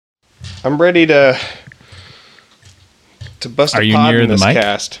I'm ready to bust Are a you pod near in the this mic?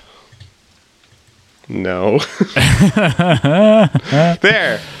 cast. No.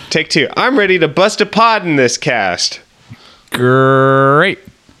 There. Take two. I'm ready to bust a pod in this cast. Great.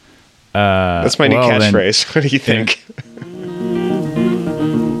 That's my new catchphrase. What do you think?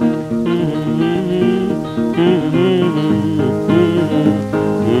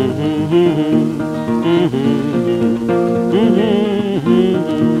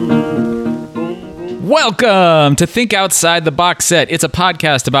 Welcome to Think Outside the Box Set. It's a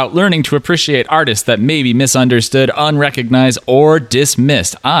podcast about learning to appreciate artists that may be misunderstood, unrecognized, or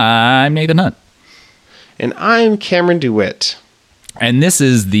dismissed. I'm Nathan Hunt. And I'm Cameron DeWitt. And this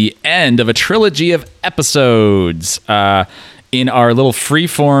is the end of a trilogy of episodes in our little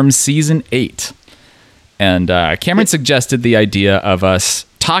freeform season 8. And Cameron suggested the idea of us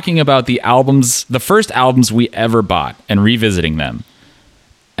talking about the first albums we ever bought and revisiting them.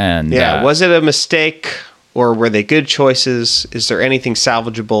 And yeah, was it a mistake or were they good choices? Is there anything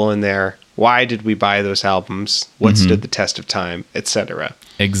salvageable in there? Why did we buy those albums? What stood the test of time, etc.?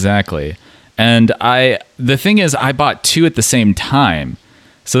 Exactly. And the thing is, I bought two at the same time,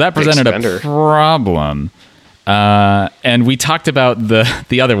 so that presented a problem. And we talked about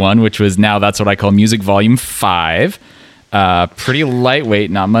the other one, which was Now That's What I Call Music Volume 5. Pretty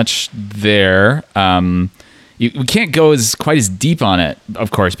lightweight, not much there. We can't go quite as deep on it,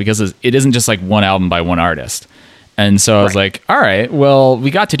 of course, because it isn't just like one album by one artist. And so I was like, all right, well, we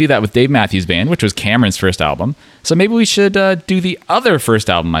got to do that with Dave Matthews Band, which was Cameron's first album. So maybe we should do the other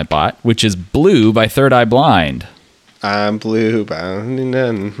first album I bought, which is Blue by Third Eye Blind. I'm blue. Yep.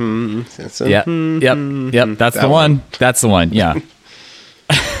 That's the one. That's the one. Yeah.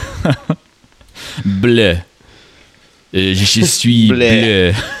 Bleu. Je suis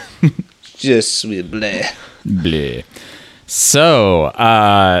bleu. Je suis bleu. Bleh. So,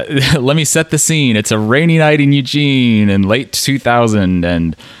 let me set the scene. It's a rainy night in Eugene in late 2000,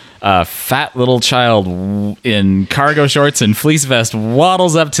 and a fat little child in cargo shorts and fleece vest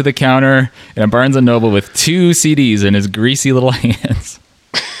waddles up to the counter in a Barnes & Noble with 2 CDs in his greasy little hands.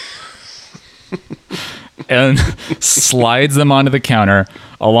 And slides them onto the counter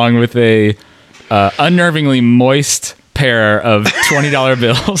along with a unnervingly moist pair of $20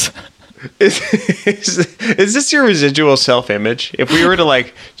 bills. Is this your residual self-image? If we were to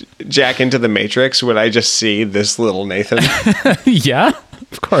like jack into the Matrix, would I just see this little Nathan? Yeah,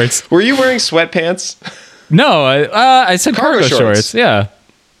 of course. Were you wearing sweatpants? No, I said cargo shorts. Yeah.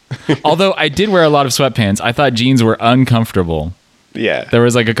 Although I did wear a lot of sweatpants. I thought jeans were uncomfortable. Yeah. There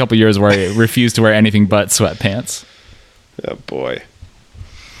was like a couple years where I refused to wear anything but sweatpants. Oh boy.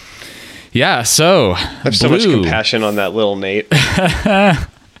 Yeah, so I have so much compassion on that little Nate.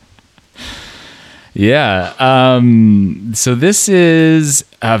 Yeah. So this is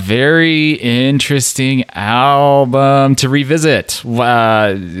a very interesting album to revisit.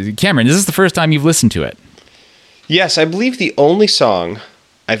 Cameron, is this the first time you've listened to it? Yes, I believe the only song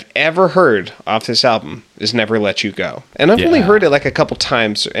I've ever heard off this album is Never Let You Go. And I've only heard it like a couple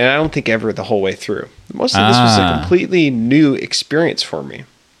times, and I don't think ever the whole way through. Most of this was a completely new experience for me.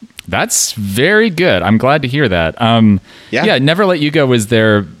 That's very good. I'm glad to hear that. Yeah, Never Let You Go was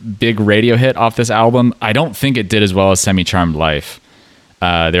their big radio hit off this album. I don't think it did as well as Semi-Charmed Life.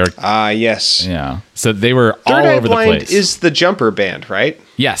 Yes. Yeah. So they were Third all Eye over Blind the place. Is the Jumper band, right?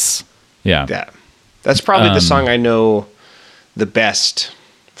 Yes. Yeah. That's probably the song I know the best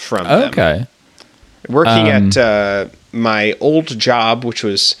from them. Okay. Working at my old job, which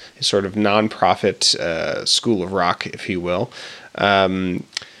was a sort of nonprofit school of rock, if you will,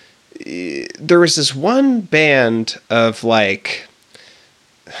 there was this one band of like,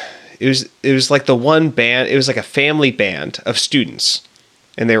 it was like the one band, it was like a family band of students,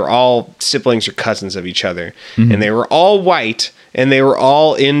 and they were all siblings or cousins of each other, and they were all white, and they were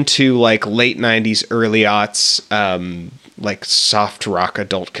all into like late 90s, early aughts, like soft rock,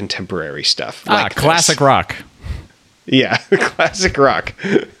 adult contemporary stuff. Like classic rock. Yeah, classic rock.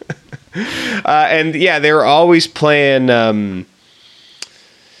 And yeah, they were always playing...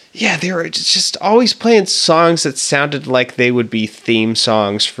 they were just always playing songs that sounded like they would be theme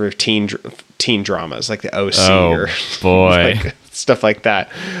songs for teen dramas, like the OC or boy. like stuff like that.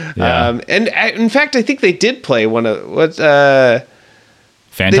 Yeah. And in fact, I think they did play one of what Phantom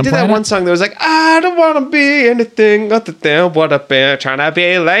they did Planet? that one song that was like, I don't want to be anything other than what I've been trying to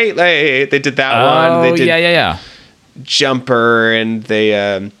be lately. They did that one. They did yeah. Jumper, and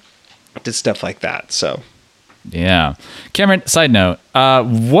they did stuff like that. So. Yeah. Cameron, side note,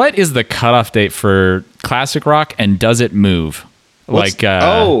 what is the cutoff date for classic rock, and does it move? Like,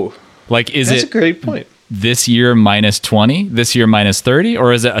 is that's it a great point. this year minus 20, this year minus 30,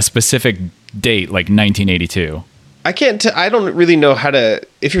 or is it a specific date like 1982? I can't. I don't really know how to.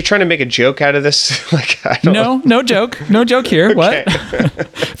 If you're trying to make a joke out of this, like I don't. No joke here. What?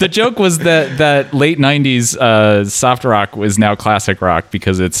 The joke was that late '90s soft rock was now classic rock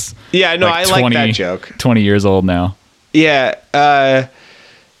because it's I like that joke. 20 years old now. Yeah.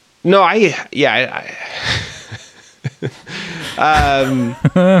 No, I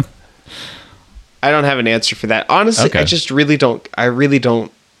don't have an answer for that. Honestly, okay. I really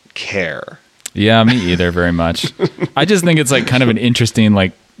don't care. Yeah, me either very much. I just think it's like kind of an interesting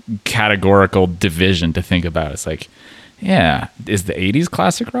like categorical division to think about. It's like, is the 80s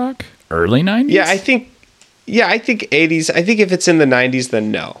classic rock? Early 90s? Yeah, I think 80s. I think if it's in the 90s,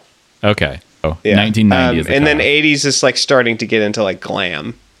 then no. Okay. Oh, yeah. 1990 is the and then 80s is like starting to get into like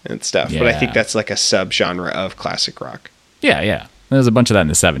glam and stuff. Yeah. But I think that's like a subgenre of classic rock. Yeah. There's a bunch of that in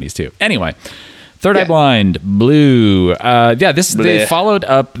the 70s too. Anyway, Third Eye Blind, Blue. They followed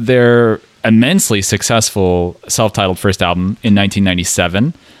up their immensely successful self-titled first album in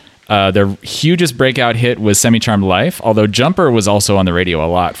 1997. Their hugest breakout hit was Semi-Charmed Life, although Jumper was also on the radio a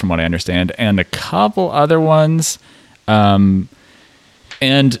lot from what I understand, and a couple other ones. And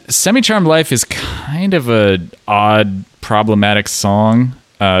Semi-Charmed Life is kind of a odd, problematic song.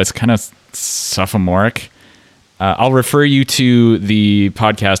 It's kind of sophomoric. I'll refer you to the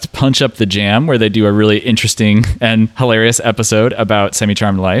podcast Punch Up the Jam, where they do a really interesting and hilarious episode about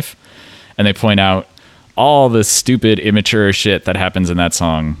Semi-Charmed Life. And they point out all the stupid, immature shit that happens in that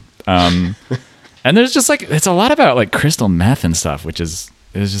song. And there's just like, it's a lot about like crystal meth and stuff, which is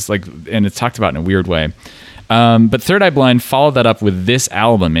just like, and it's talked about in a weird way. But Third Eye Blind followed that up with this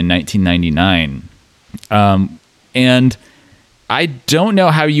album in 1999. And I don't know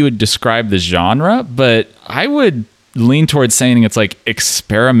how you would describe the genre, but I would lean towards saying it's like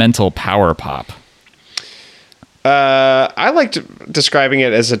experimental power pop. I liked describing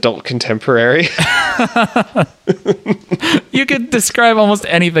it as adult contemporary. You could describe almost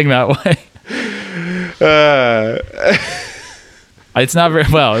anything that way. It's not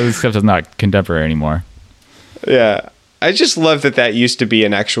very well, except it's not contemporary anymore. Yeah. I just love that used to be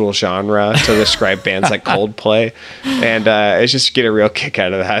an actual genre to describe bands like Coldplay. And I just get a real kick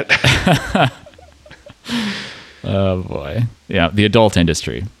out of that. Oh, boy. Yeah, the adult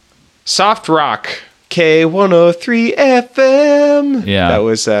industry. Soft rock. K103 FM. Yeah. That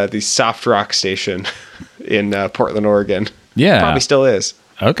was the soft rock station in Portland, Oregon. Yeah. Probably still is.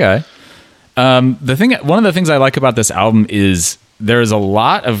 Okay. One of the things I like about this album is there's a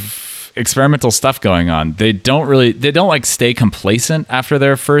lot of experimental stuff going on. They don't like stay complacent after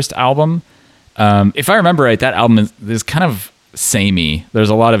their first album. If I remember right, that album is kind of samey. There's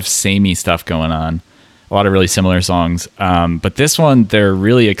a lot of samey stuff going on. A lot of really similar songs. But this one, they're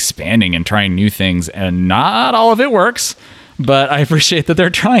really expanding and trying new things, and not all of it works, but I appreciate that they're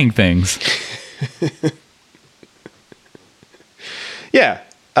trying things. Yeah.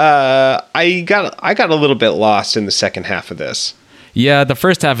 I got a little bit lost in the second half of this. Yeah, the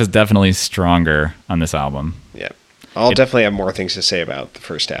first half is definitely stronger on this album. Yeah. I'll definitely have more things to say about the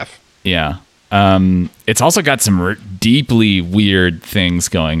first half. Yeah. It's also got some deeply weird things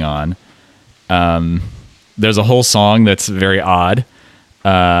going on. There's a whole song that's very odd.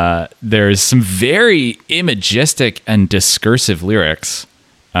 There's some very imagistic and discursive lyrics,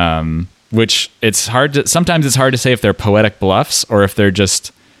 which sometimes it's hard to say if they're poetic bluffs or if they're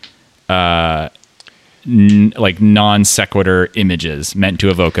just like non sequitur images meant to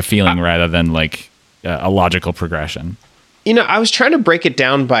evoke a feeling rather than like a logical progression. You know, I was trying to break it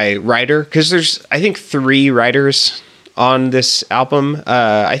down by writer because there's, I think, 3 writers on this album.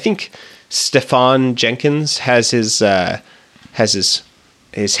 I think Stefan Jenkins has his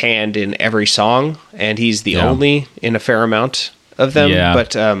hand in every song, and he's the only in a fair amount of them. Yeah.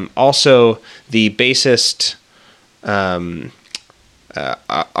 But also the bassist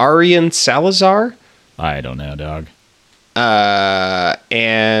Arian Salazar. I don't know, dog.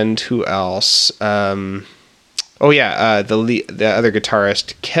 And who else? The other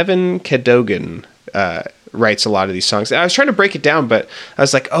guitarist Kevin Cadogan writes a lot of these songs. And I was trying to break it down, but I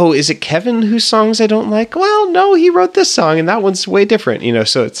was like, oh, is it Kevin whose songs I don't like? Well, no, he wrote this song and that one's way different, you know,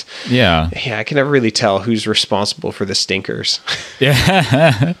 so it's... Yeah, I can never really tell who's responsible for the stinkers.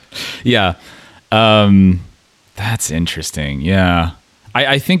 Yeah. Yeah. That's interesting. Yeah.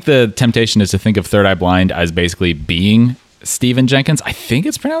 I think the temptation is to think of Third Eye Blind as basically being Stephen Jenkins. I think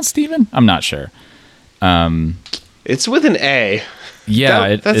it's pronounced Stephen. I'm not sure. It's with an A.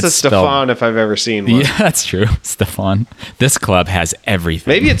 Yeah, that's a Stefan if I've ever seen one. Yeah, that's true. Stefan. This club has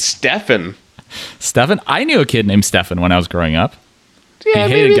everything. Maybe it's Stefan. Stefan? I knew a kid named Stefan when I was growing up. Yeah,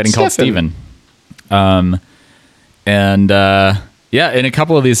 he hated getting called Stephen. And in a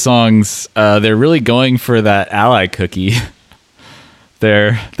couple of these songs, they're really going for that ally cookie.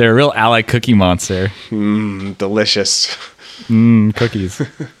 They're a real ally cookie monster. Delicious. Cookies.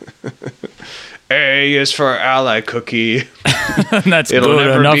 A is for ally cookie. That's It'll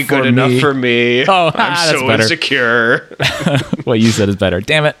never be good enough for me. Oh, I'm so insecure. What you said is better.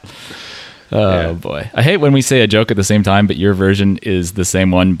 Damn it. Oh, boy. I hate when we say a joke at the same time, but your version is the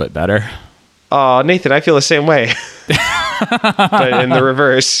same one, but better. Oh, Nathan, I feel the same way. But in the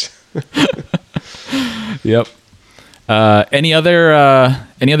reverse. Yep. Any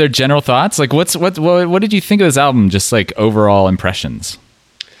other general thoughts? Like, what did you think of this album? Just like overall impressions.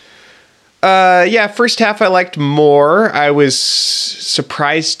 First half I liked more. I was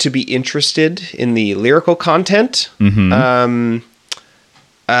surprised to be interested in the lyrical content. Mm-hmm.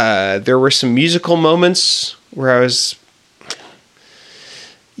 There were some musical moments where I was...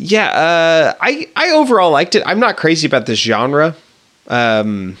 I overall liked it. I'm not crazy about this genre.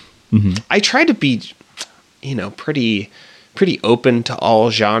 I try to be, pretty open to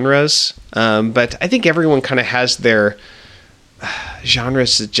all genres. But I think everyone kind of has their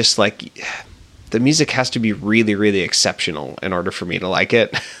genres that just like the music has to be really, really exceptional in order for me to like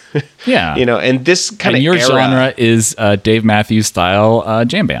it. Yeah. And this kind of your era, genre is Dave Matthews style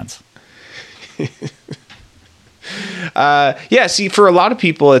jam bands. See, for a lot of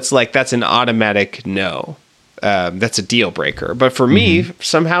people, it's like that's an automatic no. That's a deal breaker. But for me,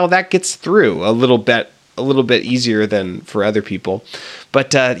 somehow that gets through a little bit easier than for other people.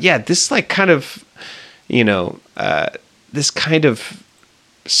 But this like kind of, this kind of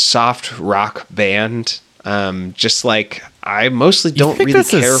soft rock band. Just like I mostly don't really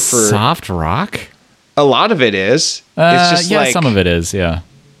care for soft rock. A lot of it is. It's just like some of it is. Yeah,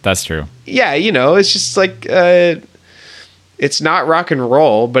 that's true. Yeah, it's just like it's not rock and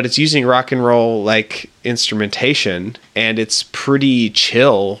roll, but it's using rock and roll like instrumentation, and it's pretty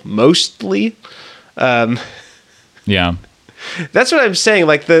chill mostly. Yeah, that's what I'm saying.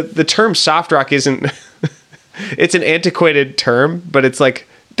 Like the term soft rock isn't. It's an antiquated term, but it's like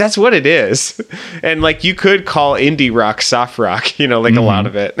that's what it is. And like you could call indie rock soft rock, a lot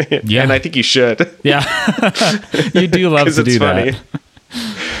of it. Yeah, and I think you should. Yeah, you do love to do funny.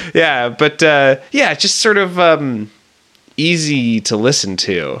 That. Yeah, but just sort of easy to listen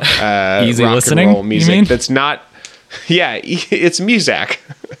to. Easy rock listening, and roll music you mean? That's not. Yeah, it's Muzak.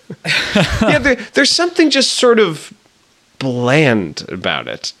 Yeah, there's something just sort of bland about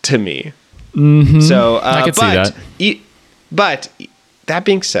it to me. Mm-hmm. So I could see that. But that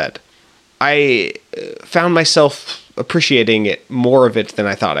being said, I found myself appreciating it more of it than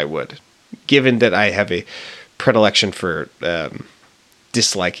I thought I would, given that I have a predilection for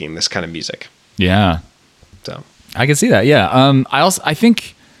disliking this kind of music. Yeah. So I can see that. Yeah. I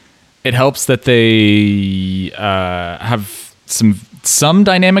think it helps that they have some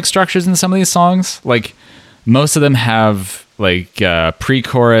dynamic structures in some of these songs. Like most of them have like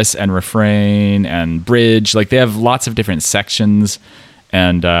pre-chorus and refrain and bridge. Like they have lots of different sections.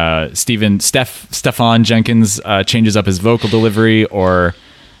 And Stefan Jenkins changes up his vocal delivery, or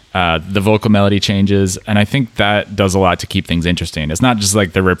the vocal melody changes, and I think that does a lot to keep things interesting. It's not just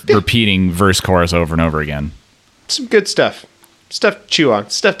like the repeating verse chorus over and over again. Some good stuff to chew on,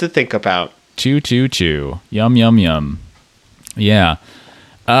 stuff to think about. Chew, yum yum yum. Yeah.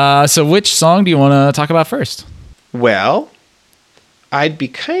 So which song do you want to talk about first? Well, I'd be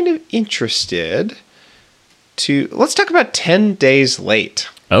kind of interested to let's talk about 10 Days Late.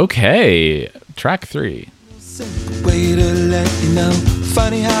 Okay, track 3. Way to let you know.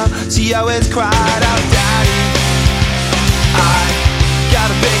 Funny how she always cried out, Daddy, I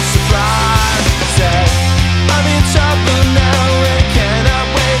got a big surprise. Said, I'm in trouble now and cannot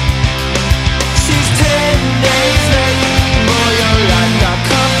wait. She's 10 days late. Boy, your life got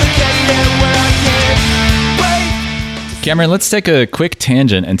complicated when I can't wait. Cameron, let's take a quick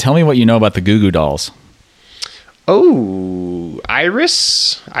tangent and tell me what you know about the Goo Goo Dolls. Oh,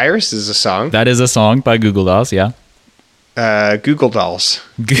 Iris. Iris is a song. That is a song by Goo Goo Dolls, yeah. Google Dolls.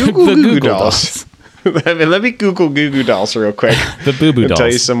 Google Goo Goo Dolls. Let me Google Goo Goo Dolls real quick. The Boo Boo Dolls. I'll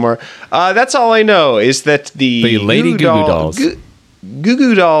tell you some more. That's all I know is that the Lady Goo Goo Dolls. Goo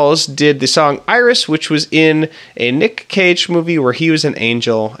Goo Dolls did the song Iris, which was in a Nick Cage movie where he was an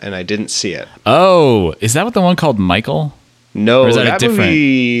angel, and I didn't see it. Oh, is that what the one called Michael? No, or is that that a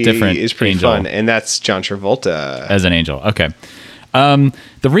movie different is pretty angel? fun, and that's John Travolta. As an angel, okay.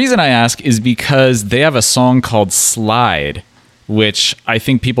 The reason I ask is because they have a song called Slide, which I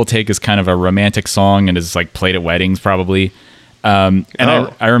think people take as kind of a romantic song and is like played at weddings probably. I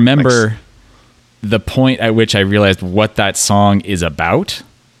remember the point at which I realized what that song is about.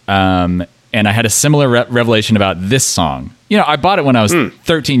 and I had a similar revelation about this song. I bought it when I was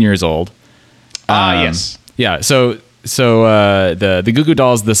 13 years old. Yes. Yeah. So the Goo Goo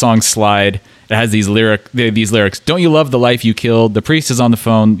Dolls, the song Slide, it has these lyrics. Don't you love the life you killed? The priest is on the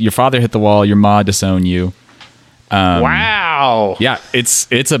phone. Your father hit the wall. Your ma disowned you. Wow. Yeah.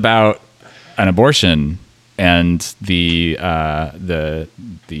 It's about an abortion and the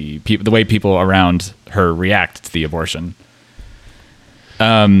way people around her react to the abortion.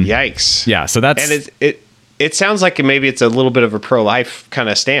 Yikes. Yeah. So that's, and it sounds like maybe it's a little bit of a pro-life kind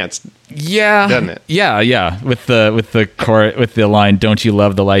of stance. Yeah. Doesn't it? Yeah. With the line, "Don't you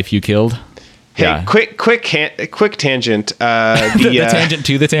love the life you killed?" Hey, yeah. quick tangent. The tangent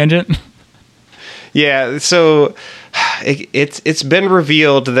to the tangent. Yeah. So it's been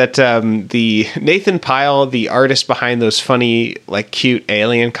revealed that the Nathan Pyle, the artist behind those funny, like, cute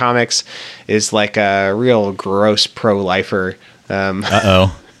alien comics, is like a real gross pro-lifer.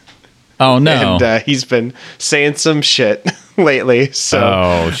 Oh no! And he's been saying some shit lately.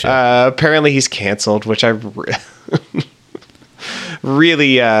 So apparently he's canceled, which I'm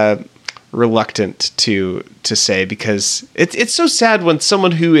really reluctant to say, because it's so sad when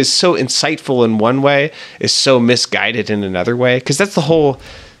someone who is so insightful in one way is so misguided in another way. Because that's the whole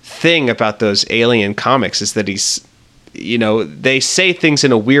thing about those alien comics, is that they say things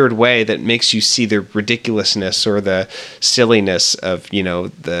in a weird way that makes you see the ridiculousness or the silliness of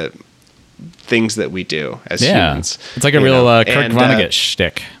the things that we do as humans. It's like a real Kurt Vonnegut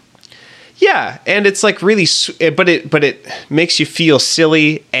shtick. Yeah, and it's like really, but it makes you feel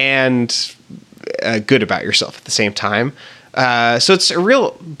silly and good about yourself at the same time. So it's a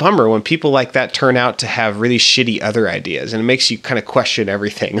real bummer when people like that turn out to have really shitty other ideas, and it makes you kind of question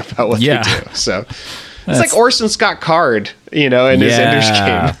everything about what they do. So it's like Orson Scott Card, in his Ender's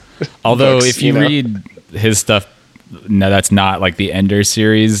Game. Although books, if you read his stuff, that's not like the Ender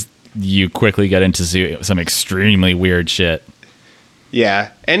series. You quickly get into some extremely weird shit.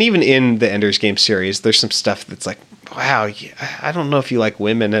 Yeah, and even in the Ender's Game series, there's some stuff that's like, wow, I don't know if you like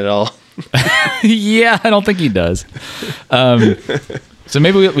women at all. Yeah, I don't think he does. So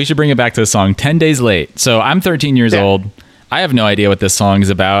maybe we should bring it back to the song 10 Days Late. So I'm 13 years old. I have no idea what this song is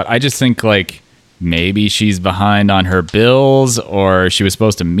about. I just think like maybe she's behind on her bills, or she was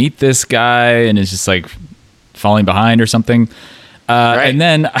supposed to meet this guy and is just like falling behind or something. Right. And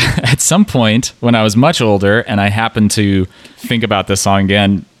then at some point when I was much older and I happened to think about this song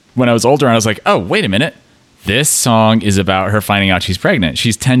again, when I was older, and I was like, oh, wait a minute. This song is about her finding out she's pregnant.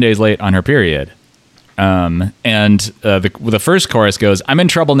 She's 10 days late on her period. And the first chorus goes, I'm in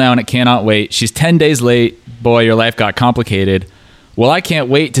trouble now and it cannot wait. She's 10 days late. Boy, your life got complicated. Well, I can't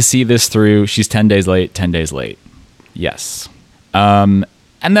wait to see this through. She's 10 days late, 10 days late. Yes. And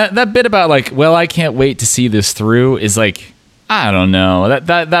that bit about like, well, I can't wait to see this through is like, I don't know.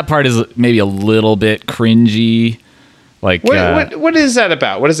 That part is maybe a little bit cringy. Like, what is that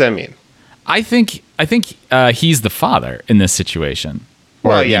about? What does that mean? I think he's the father in this situation.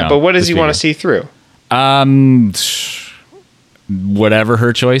 Well, yeah, but what does he want to see through? Whatever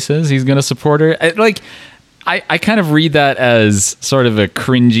her choice is, he's going to support her. I kind of read that as sort of a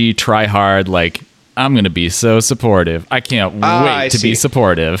cringy, try hard, like, I'm going to be so supportive. I can't wait to be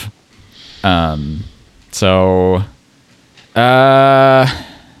supportive. There's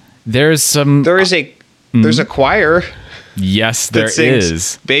a choir. Yes, there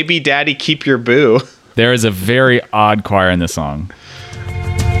is. Baby Daddy, Keep Your Boo. There is a very odd choir in the song.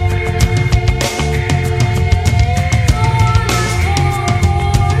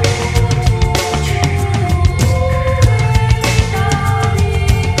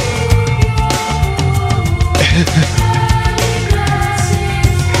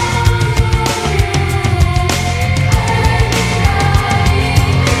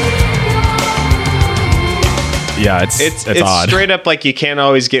 Yeah, it's odd. Straight up like you can't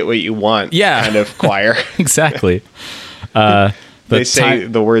always get what you want. Yeah. Kind of choir. Exactly. They say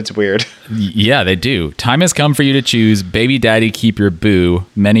the words weird. Yeah, they do. Time has come for you to choose. Baby daddy, keep your boo.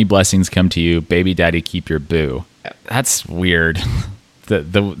 Many blessings come to you. Baby daddy, keep your boo. That's weird.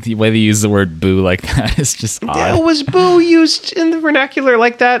 The way they use the word boo like that is just odd. Yeah, was boo used in the vernacular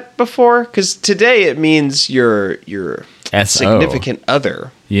like that before? Because today it means your significant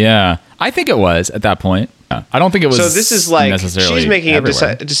other. Yeah, I think it was at that point. I don't think it was. So this is like she's making a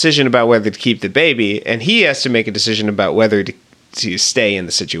decision about whether to keep the baby, and he has to make a decision about whether to stay in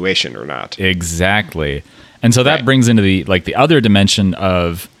the situation or not. Exactly, and so that brings into the other dimension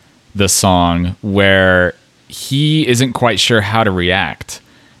of the song where he isn't quite sure how to react,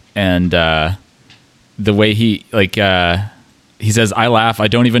 and the way he says, "I laugh, I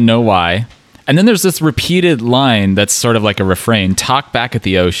don't even know why," and then there's this repeated line that's sort of like a refrain: "Talk back at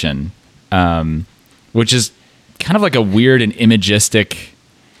the ocean." which is kind of like a weird and imagistic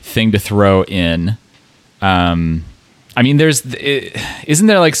thing to throw in. I mean, isn't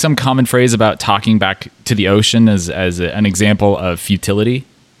there like some common phrase about talking back to the ocean as an example of futility?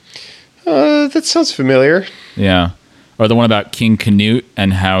 That sounds familiar. Yeah. Or the one about King Canute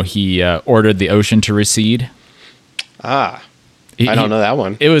and how he ordered the ocean to recede. I don't know that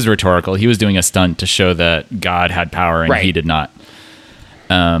one. It was rhetorical. He was doing a stunt to show that God had power and he did not.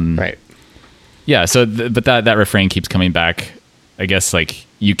 Right. Yeah. So, but that refrain keeps coming back. I guess like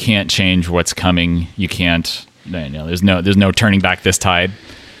you can't change what's coming. You can't. There's no turning back this tide.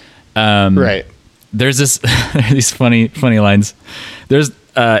 Right. There's these funny lines. There's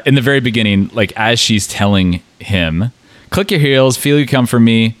in the very beginning, like as she's telling him, click your heels, feel you come for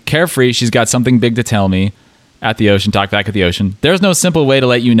me, carefree. She's got something big to tell me. At the ocean, talk back at the ocean. There's no simple way to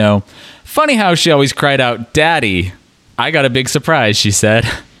let you know. Funny how she always cried out, "Daddy, I got a big surprise," she said.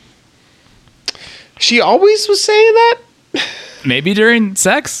 She always was saying that? Maybe during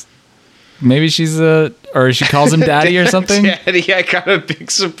sex? Maybe or she calls him daddy or something? Daddy, I got a big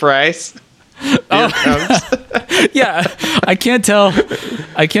surprise. Yeah, I can't tell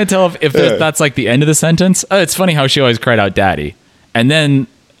if that's like the end of the sentence. It's funny how she always cried out daddy. And then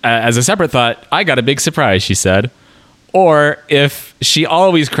as a separate thought, I got a big surprise, she said. Or if she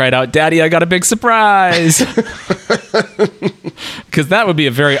always cried out, "Daddy, I got a big surprise." Because that would be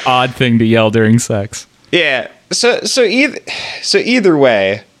a very odd thing to yell during sex. Yeah. So either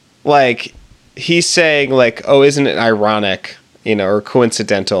way, like he's saying like, "Oh, isn't it ironic, or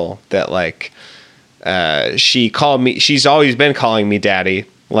coincidental that like she's always been calling me daddy,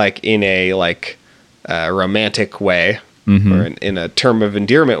 like in a like romantic way." Mm-hmm. Or in a term of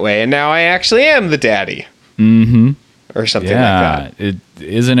endearment way, and now I actually am the daddy, or something like that.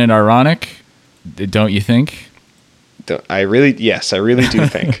 Isn't it ironic? Don't you think? I really do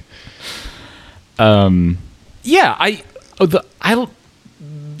think. Of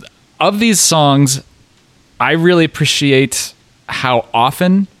these songs, I really appreciate how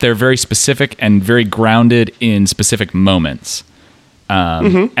often they're very specific and very grounded in specific moments.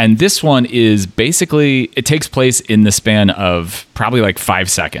 And this one is basically, it takes place in the span of probably like 5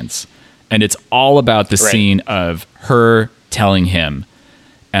 seconds. And it's all about the scene of her telling him.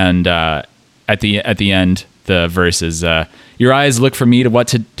 And at the end, the verse is, "Your eyes look for me to what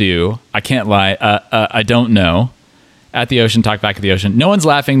to do. I can't lie. I don't know. At the ocean, talk back at the ocean. No one's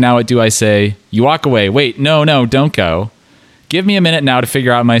laughing. Now what do I say? You walk away. Wait, no, don't go. Give me a minute now to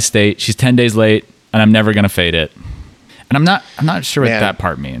figure out my state. She's 10 days late, and I'm never going to fade it." And I'm not sure what that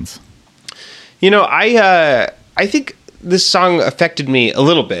part means. I think this song affected me a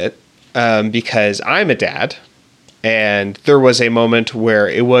little bit because I'm a dad, and there was a moment where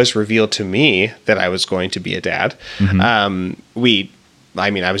it was revealed to me that I was going to be a dad. Mm-hmm.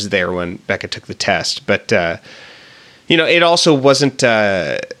 I was there when Becca took the test, but it also wasn't.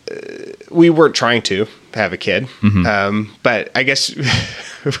 We weren't trying to have a kid, but I guess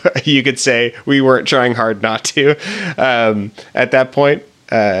you could say we weren't trying hard not to. At that point,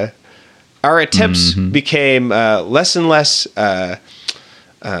 our attempts became less and less.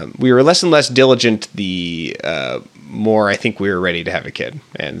 We were less and less diligent the more I think we were ready to have a kid,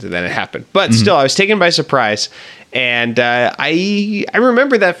 and then it happened. But still, I was taken by surprise, and I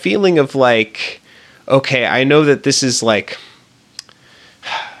remember that feeling of like, okay, I know that this is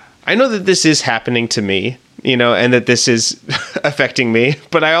happening to me, and that this is affecting me.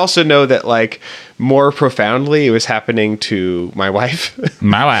 But I also know that like more profoundly, it was happening to my wife.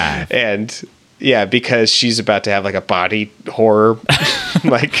 My wife. And yeah, because she's about to have like a body horror,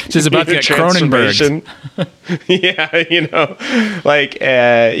 like she's about to get Cronenberg.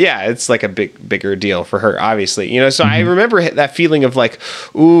 It's like a bigger deal for her, obviously, So I remember that feeling of like,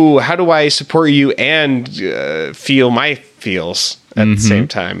 ooh, how do I support you and feel my feels at the same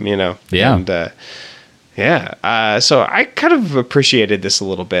time, Yeah. And so I kind of appreciated this a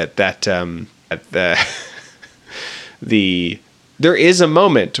little bit. That there is a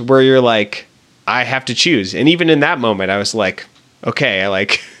moment where you're like, I have to choose, and even in that moment, I was like, okay, I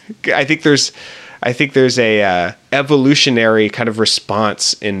think there's a evolutionary kind of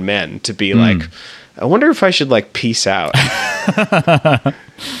response in men to be like, I wonder if I should like peace out.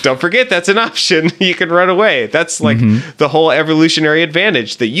 Don't forget that's an option. You can run away. That's like the whole evolutionary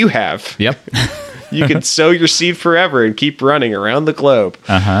advantage that you have. Yep. You can sow your seed forever and keep running around the globe.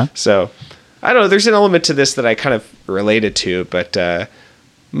 So I don't know. There's an element to this that I kind of related to, but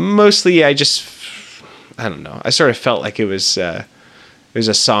mostly I don't know. I sort of felt like it was a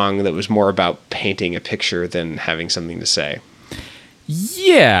song that was more about painting a picture than having something to say.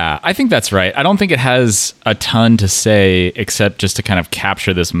 Yeah, I think that's right. I don't think it has a ton to say except just to kind of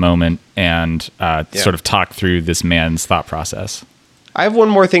capture this moment and sort of talk through this man's thought process. I have one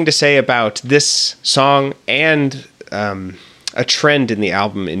more thing to say about this song and a trend in the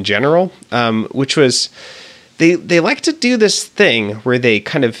album in general, which was they like to do this thing where they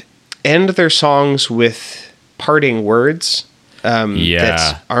kind of end their songs with parting words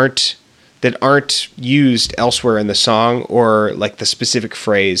that aren't used elsewhere in the song, or like the specific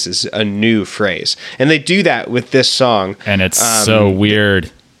phrase is a new phrase. And they do that with this song. And it's so weird.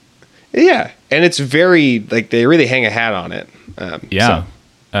 Yeah. And it's very, like, they really hang a hat on it. Yeah.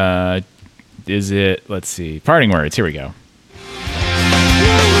 So. Is it, let's see, parting words. Here we go.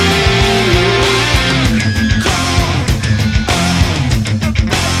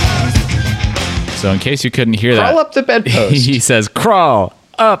 So in case you couldn't hear crawl up the bedpost. He says, crawl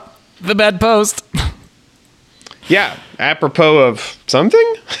up the bedpost. Yeah, apropos of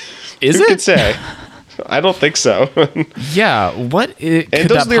something? Is Who it? could say? I don't think so. Yeah, what could and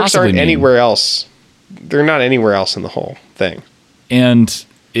those that lyrics possibly aren't mean? anywhere else. They're not anywhere else in the whole thing. And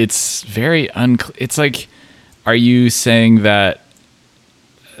it's very unclear. It's like, are you saying that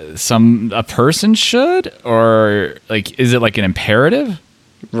a person should, or like, is it like an imperative?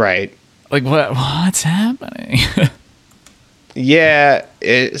 Right. Like what's happening? Yeah,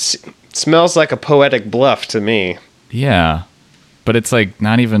 it smells like a poetic bluff to me. Yeah, but it's like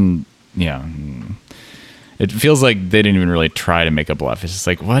not even. Yeah, it feels like they didn't even really try to make a bluff. It's just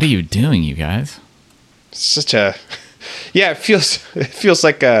like, what are you doing, you guys? Such a, yeah. It feels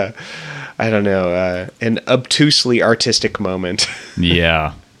like a, I don't know, an obtusely artistic moment.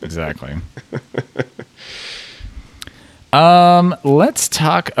 Yeah, exactly. Let's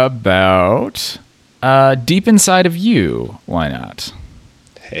talk about Deep Inside of You. Why not?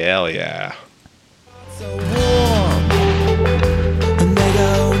 Hell yeah. So warm, and they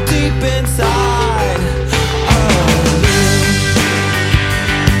go deep inside of you.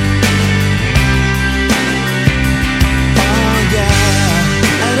 Oh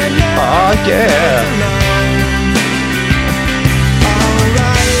yeah, and I know Oh yeah.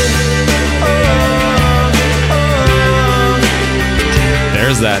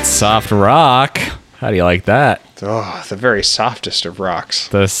 There's that soft rock. How do you like that? Oh, the very softest of rocks.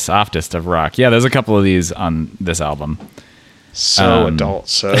 The softest of rock. Yeah, there's a couple of these on this album. So adult,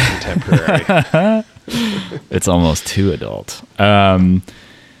 so contemporary. It's almost too adult.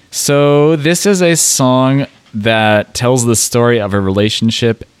 So this is a song that tells the story of a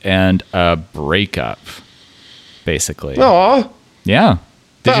relationship and a breakup, basically. Aw. Yeah.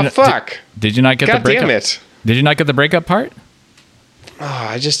 Fuck. Did you not get the God breakup? damn it. Did you not get the breakup part? Oh,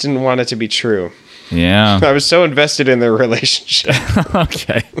 I just didn't want it to be true. Yeah. I was so invested in their relationship.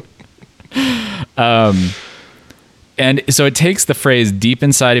 Okay. And so it takes the phrase deep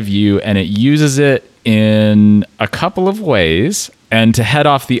inside of you and it uses it in a couple of ways. And to head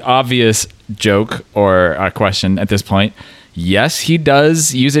off the obvious joke or a question at this point, yes, he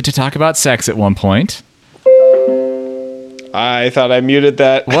does use it to talk about sex at one point. I thought I muted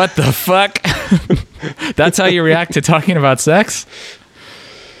that. What the fuck? That's how you react to talking about sex?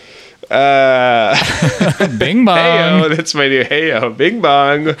 Bing bong. Heyo, that's my new heyo. Bing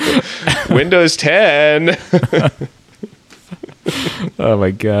bong. Windows 10. Oh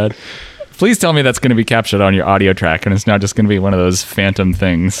my god. Please tell me that's going to be captured on your audio track and it's not just going to be one of those phantom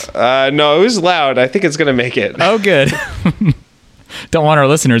things. No, it was loud. I think it's going to make it. Oh, good. Don't want our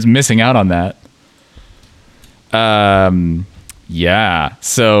listeners missing out on that. Yeah.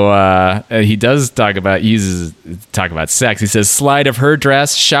 So he does talk about sex. He says, "Slide of her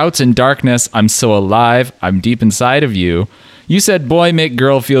dress, shouts in darkness. I'm so alive. I'm deep inside of you. You said, boy, make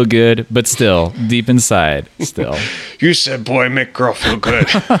girl feel good, but still deep inside, still." You said, boy, make girl feel good.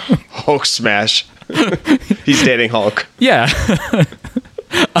 Hulk smash. He's dating Hulk. Yeah.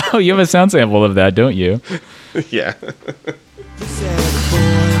 Oh, you have a sound sample of that, don't you? Yeah. You said,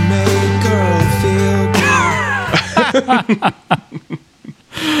 boy, make girl feel good.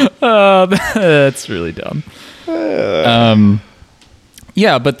 Oh, that's really dumb.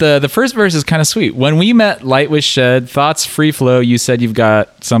 Yeah, but the first verse is kind of sweet. When we met, light was shed, thoughts free flow. You said you've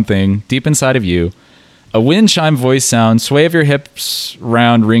got something deep inside of you. A wind chime voice sound, sway of your hips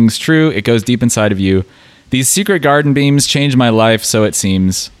round rings true. It goes deep inside of you. These secret garden beams change my life, so it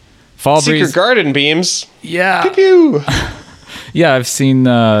seems. Fall breeze. Secret garden beams. Yeah. Pew pew. Yeah, I've seen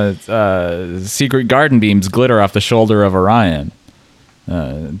secret garden beams glitter off the shoulder of Orion.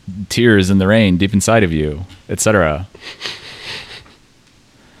 Tears in the rain deep inside of you, etc.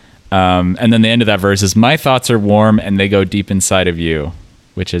 And then the end of that verse is, my thoughts are warm and they go deep inside of you.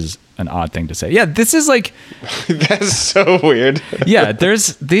 which is an odd thing to say. Yeah, this is like That's so weird. yeah.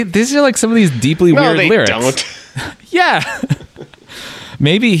 These are like some of these deeply No, weird they lyrics. don't. Yeah.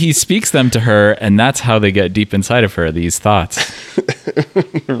 Maybe he speaks them to her, and that's how they get deep inside of her, these thoughts.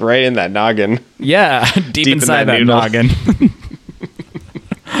 Right in that noggin. Yeah, deep in inside that that noodle. noggin.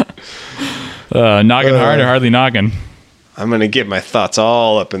 Noggin hard or hardly noggin. I'm going to get my thoughts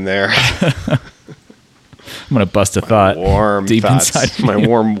all up in there. I'm going to bust a thought. Warm deep thoughts. inside My me.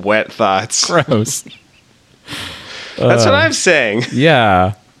 warm, wet thoughts. Gross. That's what I'm saying.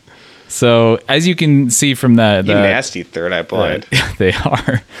 Yeah. So as you can see from that, You nasty third eye blind. they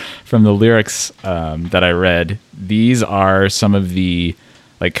are from the lyrics that I read. These are some of the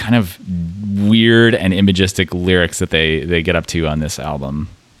like kind of weird and imagistic lyrics that they get up to on this album.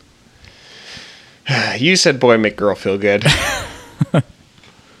 You said boy make girl feel good.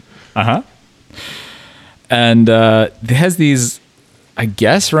 And it has these, I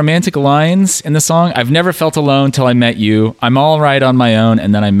guess, romantic lines in the song. I've never felt alone till I met you. I'm all right on my own,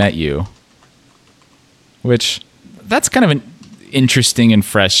 and then I met you. Which, that's kind of an interesting and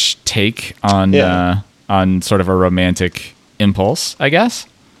fresh take on sort of a romantic impulse, I guess.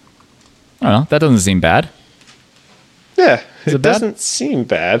 I don't know. That doesn't seem bad. Yeah, Is it it bad? doesn't seem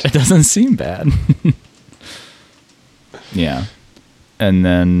bad. It doesn't seem bad. Yeah. And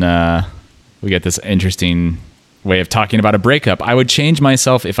then we get this interesting way of talking about a breakup. I would change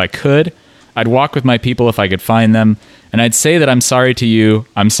myself if I could. I'd walk with my people if I could find them. And I'd say that I'm sorry to you.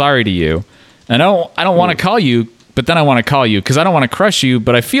 I'm sorry to you. And I don't want to call you, but then I want to call you because I don't want to crush you,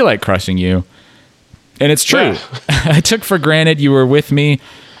 but I feel like crushing you. And it's true. Yeah. I took for granted you were with me.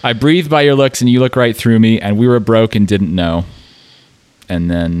 I breathed by your looks and you look right through me, and we were broke and didn't know.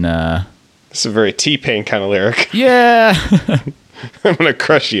 And then, It's a very T-Pain kind of lyric. yeah, I'm going to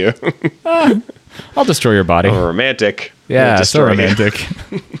crush you. I'll destroy your body. I'm a romantic. I'm Yeah, gonna so destroy you. romantic.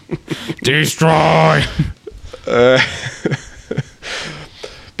 Destroy.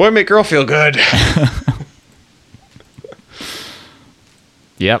 Boy make girl feel good.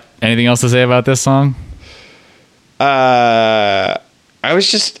 Yep. Anything else to say about this song? I was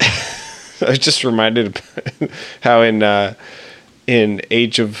just reminded of how in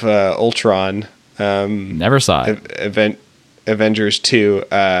Age of Ultron, Never saw it. Avengers 2,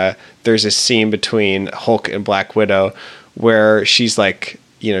 there's a scene between Hulk and Black Widow where she's like,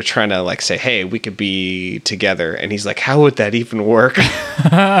 you know, trying to like say, hey, we could be together. And he's like, how would that even work?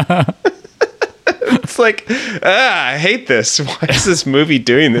 It's like, I hate this. Why is this movie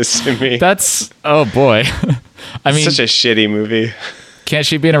doing this to me? That's, oh boy. I mean, Such a shitty movie. can't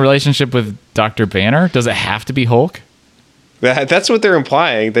she be in a relationship with Dr. Banner? Does it have to be Hulk? That's what they're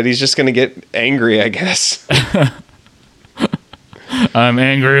implying, that he's just going to get angry, I guess. I'm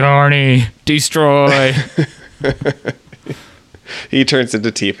angry, horny, destroy. He turns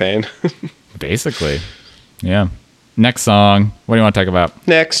into T-Pain. Basically. Yeah. Next song. What do you want to talk about?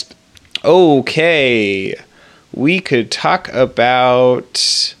 Next. Okay. We could talk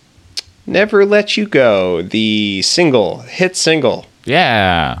about Never Let You Go, the hit single.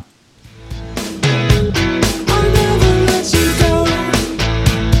 Yeah. I'll never let you go.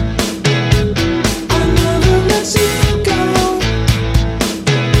 I'll never let you go.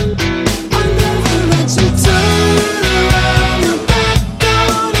 I'll never let you turn around your back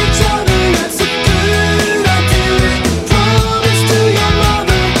on each other. That's a good idea. Promise to your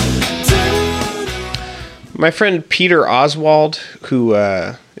mother. My friend Peter Oswald, who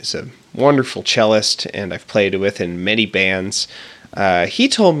is a wonderful cellist and I've played with in many bands, he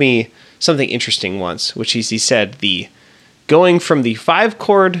told me something interesting once, which is he said the going from the 5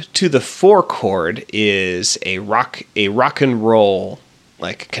 chord to the 4 chord is a rock and roll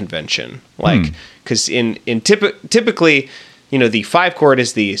like convention, like because typically, you know, the 5 chord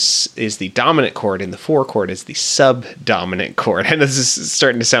is the dominant chord and the 4 chord is the subdominant chord. And this is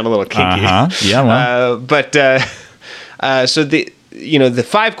starting to sound a little kinky. Yeah, well. So the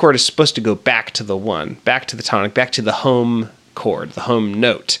 5 chord is supposed to go back to the 1, back to the tonic, back to the home chord, the home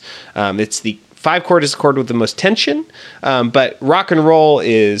note. It's the 5 chord is the chord with the most tension, but rock and roll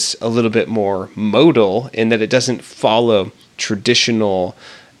is a little bit more modal in that it doesn't follow traditional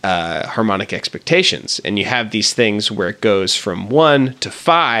harmonic expectations. And you have these things where it goes from 1 to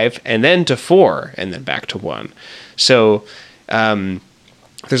 5 and then to 4 and then back to 1. So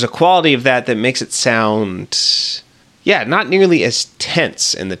there's a quality of that makes it sound, not nearly as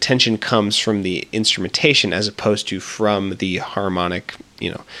tense, and the tension comes from the instrumentation as opposed to from the harmonic,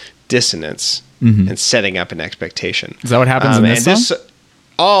 dissonance and setting up an expectation. Is that what happens in this song?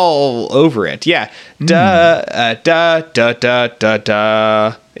 All over it, yeah. Da da da da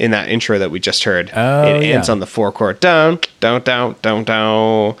da. in that intro that we just heard. Oh, it ends on the 4 chord. Down, down, down, down,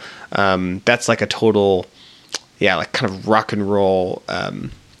 down. That's like a total, like kind of rock and roll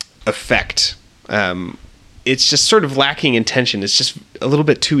effect. It's just sort of lacking in tension. It's just a little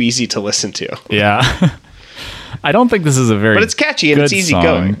bit too easy to listen to. Yeah. I don't think this is a very But it's catchy and it's easy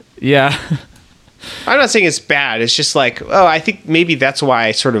going. Yeah. I'm not saying it's bad. It's just like, I think maybe that's why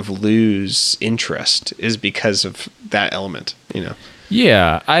I sort of lose interest, is because of that element,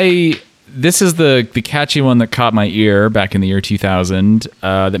 Yeah, this is the catchy one that caught my ear back in the year 2000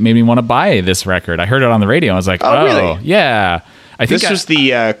 that made me want to buy this record. I heard it on the radio. I was like, really? Yeah. I think this was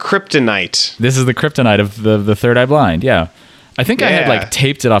the Kryptonite. This is the Kryptonite of the Third Eye Blind. Yeah. I think I had like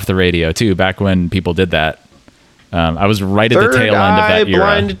taped it off the radio too, back when people did that. I was right at the tail end of that era.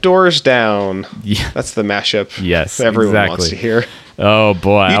 Blind Doors Down. Yeah. That's the mashup. Yes, everyone exactly. wants to hear. Oh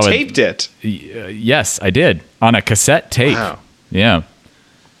boy, you taped it. Yes, I did, on a cassette tape. Wow. Yeah,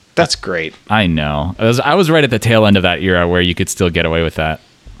 that's great. I know. I was right at the tail end of that era where you could still get away with that.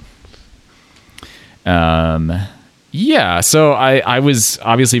 Yeah. So I was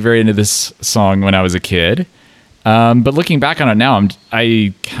obviously very into this song when I was a kid, but looking back on it now,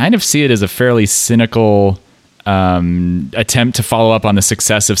 I kind of see it as a fairly cynical attempt to follow up on the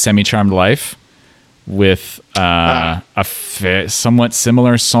success of Semi-Charmed Life with a somewhat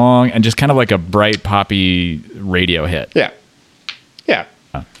similar song and just kind of like a bright poppy radio hit. Yeah.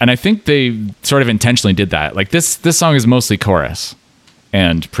 And I think they sort of intentionally did that. Like this song is mostly chorus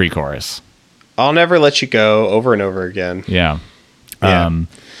and pre-chorus. I'll never let you go, over and over again. Yeah.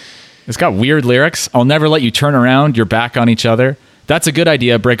 It's got weird lyrics. I'll never let you turn around. You're back on each other. That's a good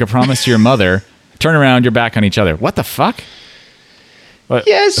idea. Break a promise to your mother. Turn around, you're back on each other. What the fuck? What?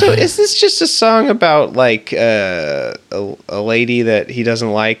 Yeah, so is this just a song about like a lady that he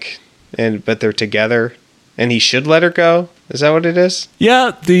doesn't like, but they're together, and he should let her go? Is that what it is?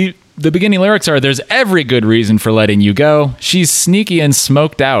 Yeah, the beginning lyrics are, there's every good reason for letting you go. She's sneaky and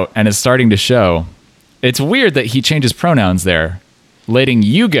smoked out and is starting to show. It's weird that he changes pronouns there. Letting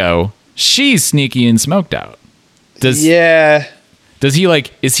you go, she's sneaky and smoked out. Does he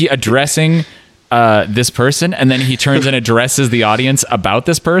is he addressing this person, and then he turns and addresses the audience about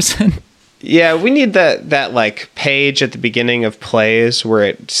this person? Yeah, we need that like page at the beginning of plays where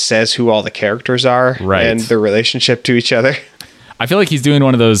it says who all the characters are, right, and their relationship to each other. I feel like he's doing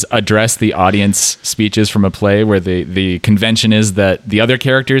one of those address the audience speeches from a play where the convention is that the other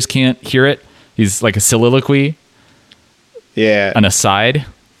characters can't hear it. He's like a soliloquy. Yeah. An aside.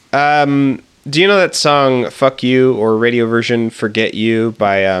 Do you know that song "Fuck You" or radio version "Forget You"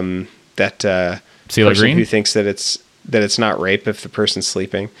 by that CeeLo person Green, who thinks that it's not rape if the person's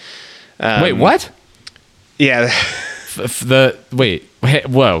sleeping? Wait, what? Yeah.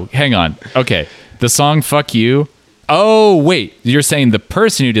 Whoa, hang on. Okay, the song "Fuck You." Oh, wait, you're saying the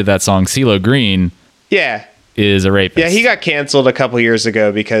person who did that song, CeeLo Green, is a rapist? Yeah, he got canceled a couple years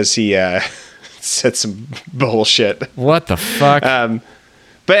ago because he said some bullshit. What the fuck?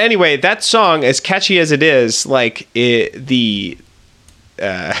 But anyway, that song, as catchy as it is, like the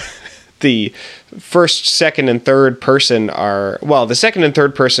first, second, and third person the second and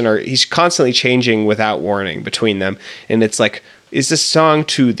third person he's constantly changing without warning between them. And it's like, is this song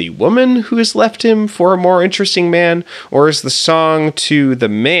to the woman who has left him for a more interesting man? Or is the song to the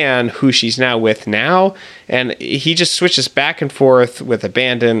man who she's now with now? And he just switches back and forth with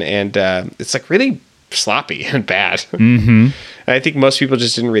abandon, and it's like really sloppy and bad. Mm-hmm. And I think most people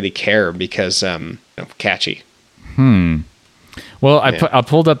just didn't really care because catchy. Well, I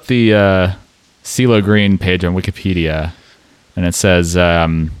pulled up the CeeLo Green page on Wikipedia, and it says,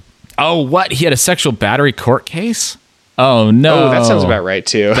 what? He had a sexual battery court case? Oh, no. Oh, that sounds about right,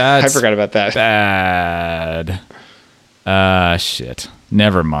 too. I forgot about that. Bad. Shit.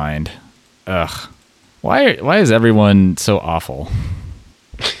 Never mind. Ugh. Why is everyone so awful?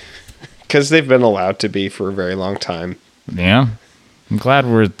 Because they've been allowed to be for a very long time. Yeah. I'm glad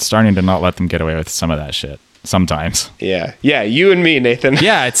we're starting to not let them get away with some of that shit. Sometimes. Yeah. Yeah, you and me, Nathan.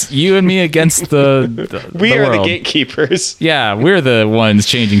 Yeah, it's you and me against the we are world. the gatekeepers. Yeah, we're the ones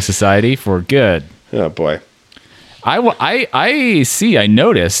changing society for good. Oh, boy. I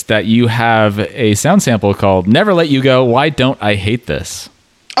noticed that you have a sound sample called Never Let You Go, Why Don't I Hate This?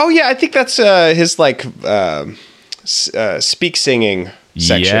 Oh, yeah, I think that's his, like, speak singing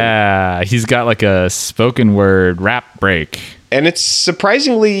section. Yeah, he's got, like, a spoken word rap break. And it's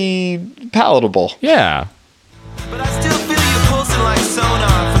surprisingly palatable. Yeah. But I still feel you pulsing like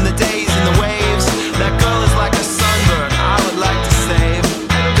sonar from the days and the waves. That girl is like a sunburn I would like to save.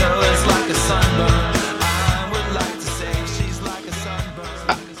 That girl is like a sunburn I would like to save. She's like a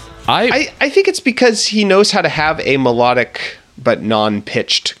sunburn. I think it's because he knows how to have a melodic but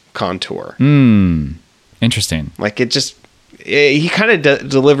non-pitched contour. Interesting. Like he kind of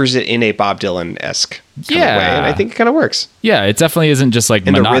delivers it in a Bob Dylan-esque kind of way, and I think it kind of works. Yeah, it definitely isn't just like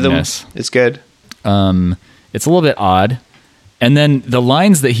And monotonous. the rhythm is good. It's a little bit odd. And then the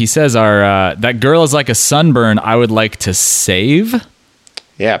lines that he says are, that girl is like a sunburn I would like to save.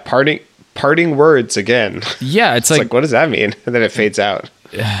 Yeah, parting words again. Yeah, it's like, what does that mean? And then it fades out.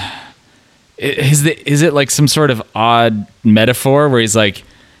 Is it like some sort of odd metaphor where he's like,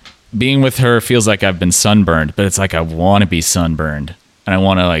 being with her feels like I've been sunburned, but it's like I want to be sunburned, and I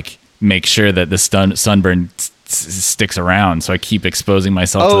want to like make sure that the sunburn sticks around, so I keep exposing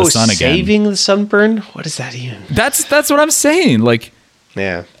myself to the sun again. Saving the sunburn? What does that even? That's what I'm saying. Like,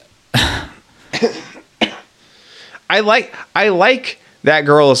 yeah. I like that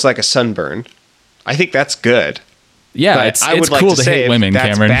girl is like a sunburn. I think that's good. Yeah, but it's cool to hate women,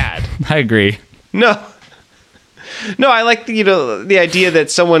 that's Cameron. Bad. I agree. No, I like the idea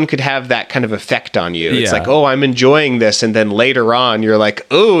that someone could have that kind of effect on you. It's like, oh, I'm enjoying this, and then later on, you're like,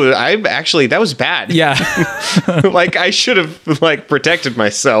 oh, that was bad. Yeah, like I should have like protected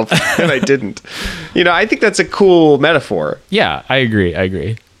myself, and I didn't. I think that's a cool metaphor. Yeah, I agree.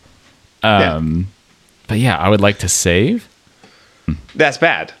 But yeah, I would like to save. That's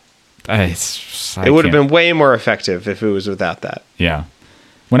bad. It would have been way more effective if it was without that. Yeah.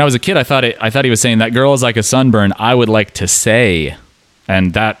 When I was a kid, I thought he was saying that girl is like a sunburn I would like to say,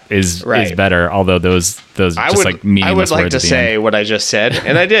 and that is better. Although those like meaningless I would like words to say what I just said,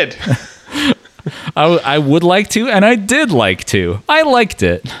 and I did. I would like to, and I did like to. I liked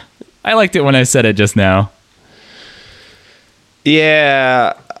it. I liked it when I said it just now.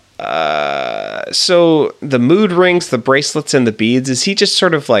 Yeah. So the mood rings, the bracelets, and the beads, is he just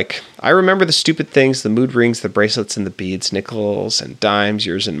sort of like, I remember the stupid things, the mood rings, the bracelets, and the beads, nickels and dimes,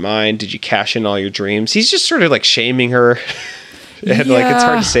 yours and mine. Did you cash in all your dreams? He's just sort of like shaming her. And like, it's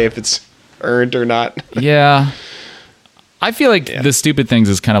hard to say if it's earned or not. Yeah. I feel like the stupid things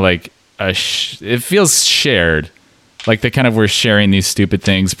is kind of like, it feels shared. Like they kind of were sharing these stupid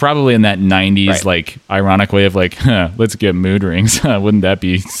things, probably in that 90s, like ironic way of like, let's get mood rings. Wouldn't that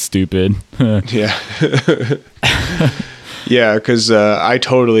be stupid? Yeah. Yeah, because I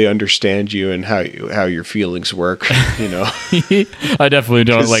totally understand you and how your feelings work. I definitely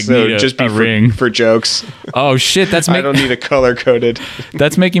don't need a ring for jokes. Oh shit, I don't need a color coded.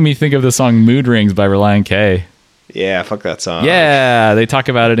 That's making me think of the song "Mood Rings" by Relient K. Yeah, fuck that song. Yeah, they talk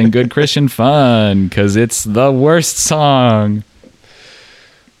about it in Good Christian Fun because it's the worst song.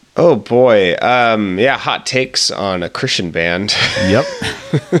 Oh boy. Yeah, hot takes on a Christian band. Yep.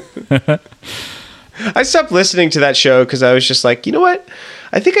 I stopped listening to that show because I was just like, you know what?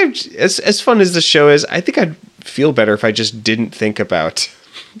 I think as fun as the show is, I think I'd feel better if I just didn't think about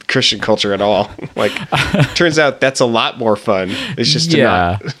Christian culture at all. Like, turns out that's a lot more fun. It's just to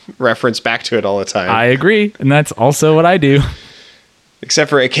not reference back to it all the time. I agree, and that's also what I do. Except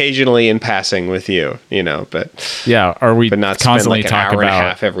for occasionally in passing with you, but yeah, or we but not constantly spend like talk an hour about and a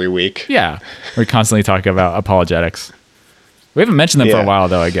half every week. Yeah, we constantly talk about apologetics. We haven't mentioned them for a while,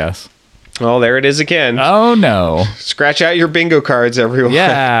 though. I guess. Well, there it is again. Oh no! Scratch out your bingo cards, everyone.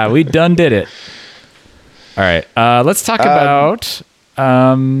 Yeah, we done did it. All right, let's talk about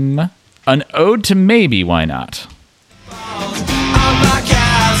an ode to maybe. Why not? On my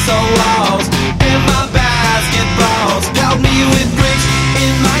castle walls and my basketballs help me with bricks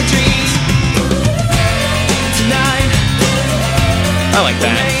in my dreams tonight. I like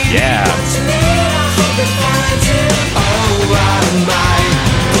that. Yeah.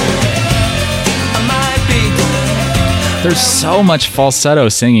 There's so much falsetto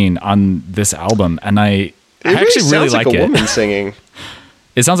singing on this album, and I actually really like it. It sounds like a woman singing.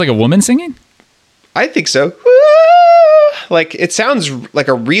 It sounds like a woman singing? I think so. Like, it sounds like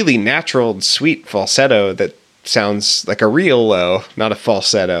a really natural and sweet falsetto that sounds like a real low, not a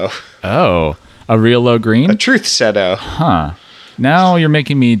falsetto. Oh, a real low green? A truth-setto. Huh. Now you're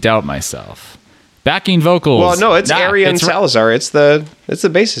making me doubt myself. Backing vocals. Well, no, it's Arian Salazar. It's the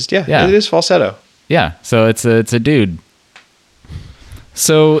bassist. Yeah, it is falsetto. Yeah, so it's a dude.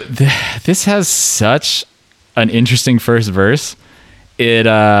 So this has such an interesting first verse. It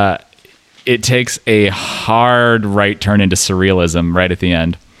takes a hard right turn into surrealism right at the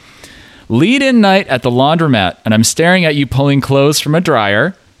end. Lead in night at the laundromat, and I'm staring at you pulling clothes from a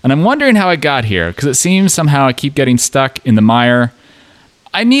dryer, and I'm wondering how I got here, because it seems somehow I keep getting stuck in the mire.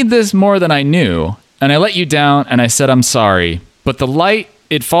 I need this more than I knew, and I let you down, and I said I'm sorry. But the light,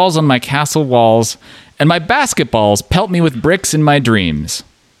 it falls on my castle walls, and my basketballs pelt me with bricks in my dreams.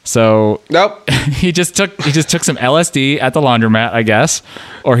 So nope. he just took some LSD at the laundromat, I guess,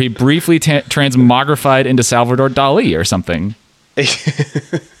 or he briefly transmogrified into Salvador Dali or something.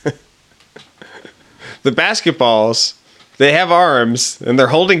 The basketballs, they have arms and they're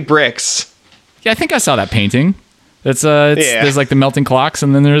holding bricks. Yeah, I think I saw that painting. There's like the melting clocks,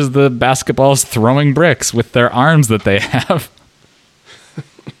 and then there's the basketballs throwing bricks with their arms that they have.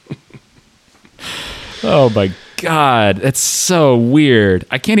 Oh my God, it's so weird.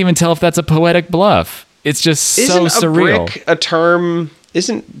 I can't even tell if that's a poetic bluff. It's just so surreal.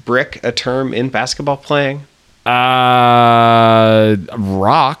 Isn't brick a term in basketball playing? Rock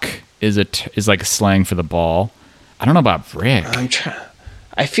is like a slang for the ball. I don't know about brick.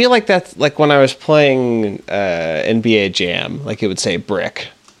 I feel like that's like when I was playing NBA Jam, like it would say brick.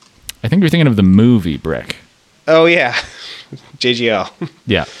 I think you're thinking of the movie Brick. Oh yeah, JGL.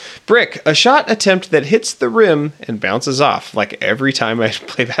 Yeah. Brick, a shot attempt that hits the rim and bounces off, like every time I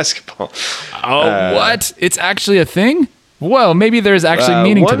play basketball. Oh, what? It's actually a thing? Whoa, maybe there's actually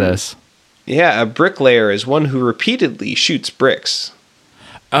meaning to this. Yeah, a bricklayer is one who repeatedly shoots bricks.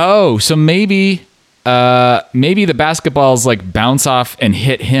 Oh, so maybe the basketballs like bounce off and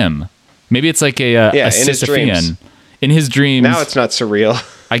hit him. Maybe it's like a Sisyphean. In his dreams. Now it's not surreal.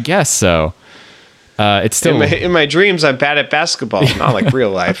 I guess so. It's still in my dreams. I'm bad at basketball, not like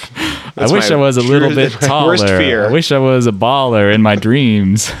real life. I wish I was a little bit taller. Worst fear. I wish I was a baller in my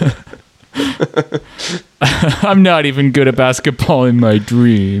dreams. I'm not even good at basketball in my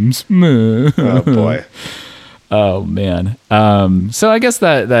dreams. Oh boy. Oh man. So I guess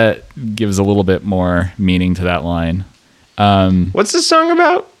that gives a little bit more meaning to that line. What's this song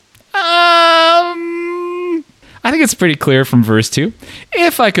about? I think it's pretty clear from verse 2.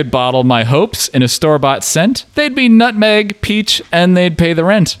 If I could bottle my hopes in a store-bought scent, they'd be nutmeg, peach, and they'd pay the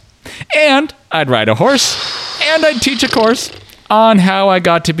rent. And I'd ride a horse, and I'd teach a course on how I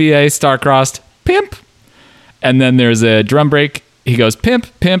got to be a star-crossed pimp. And then there's a drum break. He goes, pimp,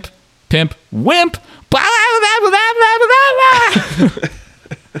 pimp, pimp, wimp.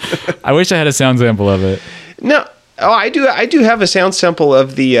 I wish I had a sound sample of it. No. Oh, I do have a sound sample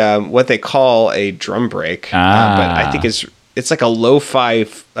of the what they call a drum break, but I think it's like a lo-fi.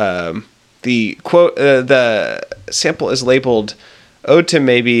 The quote, the sample is labeled "Ode to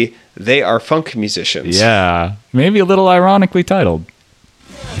Maybe They Are Funk Musicians." Yeah, maybe a little ironically titled.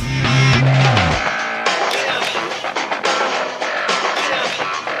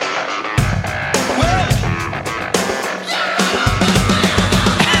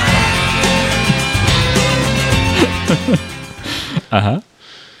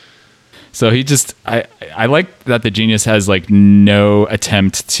 So he just I like that the genius has like no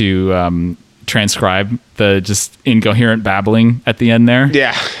attempt to transcribe the just incoherent babbling at the end there.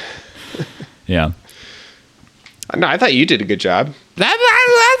 Yeah. Yeah. No, I thought you did a good job.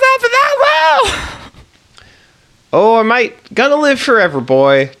 Oh, I might gonna live forever,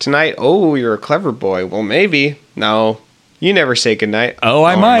 boy. Tonight. Oh, you're a clever boy. Well, maybe. No, you never say goodnight. Oh,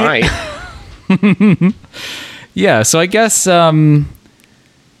 I might. Yeah, so I guess it's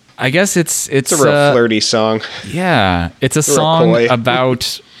a real flirty song. Yeah, it's a song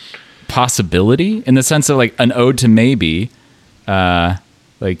about possibility in the sense of like an ode to maybe,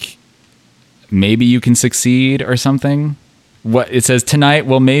 like maybe you can succeed or something. What it says tonight,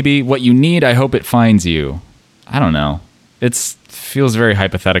 well, maybe what you need, I hope it finds you. I don't know. It feels very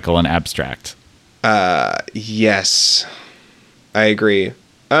hypothetical and abstract. Yes, I agree.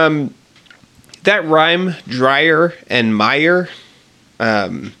 That rhyme, dryer and mire,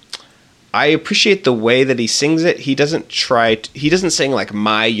 I appreciate the way that he sings it. He doesn't he doesn't sing like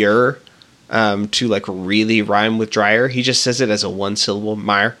mire to like really rhyme with dryer. He just says it as a one syllable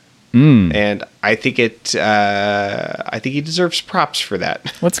mire. And I think I think he deserves props for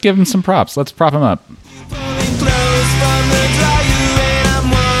that. Let's give him some props. Let's prop him up.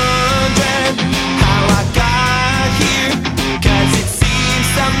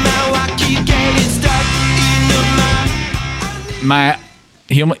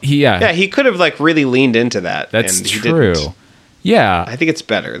 He could have like really leaned into that. That's true. Yeah, I think it's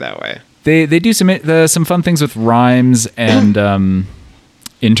better that way. They do some fun things with rhymes and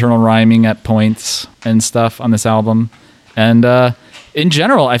internal rhyming at points and stuff on this album. And in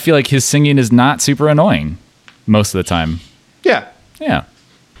general, I feel like his singing is not super annoying most of the time. Yeah. Yeah.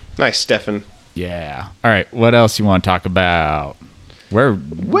 Nice, Stefan. Yeah. All right. What else you want to talk about? We're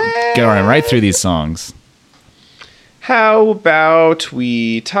going right through these songs. How about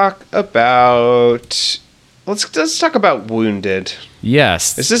we talk about... Let's talk about Wounded.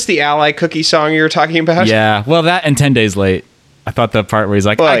 Yes. Is this the Ally Cookie song you were talking about? Yeah. Well, that and 10 Days Late. I thought the part where he's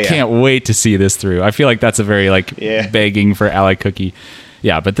like, I can't wait to see this through. I feel like that's a very begging for Ally Cookie.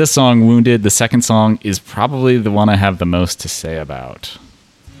 Yeah, but this song, Wounded, the second song, is probably the one I have the most to say about.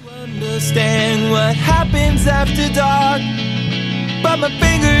 Understand what happens after dark. but my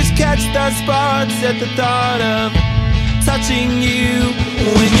fingers catch the sparks at the thought of touching you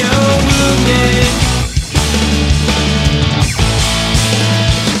when you're wounded.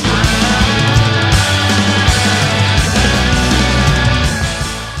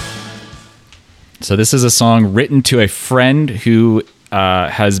 So this is a song written to a friend who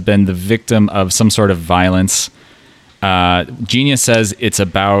has been the victim of some sort of violence. Genius says it's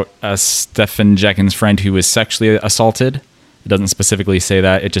about Stephen Jenkins' friend who was sexually assaulted. It doesn't specifically say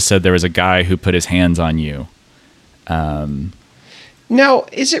that. It just said there was a guy who put his hands on you. Now,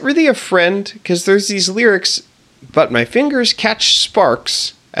 is it really a friend? Because there's these lyrics, but my fingers catch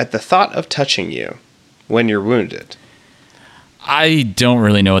sparks at the thought of touching you when you're wounded. I don't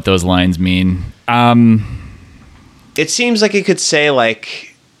really know what those lines mean. It seems like it could say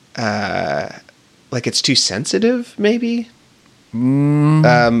like it's too sensitive, maybe.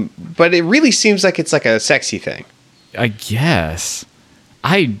 But it really seems like it's like a sexy thing. I guess.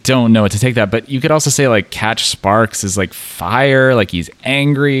 I don't know what to take that, but you could also say like catch sparks is like fire, like he's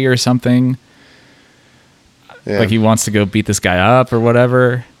angry or something. Yeah. Like he wants to go beat this guy up or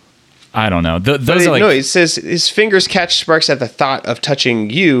whatever. I don't know. Those are like, no, it says his fingers catch sparks at the thought of touching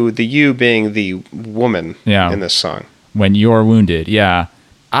you, the you being the woman in this song. When you're wounded, yeah.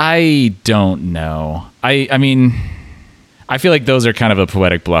 I don't know. I mean, I feel like those are kind of a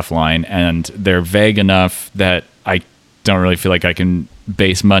poetic bluff line, and they're vague enough that I don't really feel like I can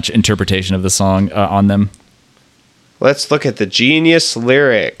base much interpretation of the song on them. Let's look at the Genius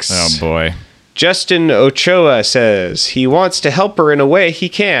lyrics. Oh, boy. Justin Ochoa says he wants to help her in a way he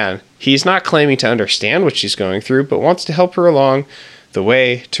can. He's not claiming to understand what she's going through, but wants to help her along the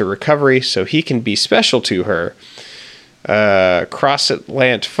way to recovery so he can be special to her. Cross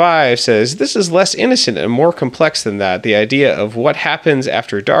Atlant 5 says, this is less innocent and more complex than that. The idea of what happens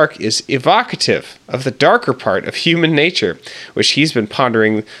after dark is evocative of the darker part of human nature, which he's been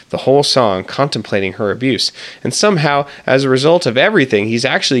pondering the whole song, contemplating her abuse. And somehow, as a result of everything, he's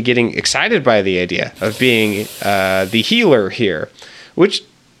actually getting excited by the idea of being the healer here, which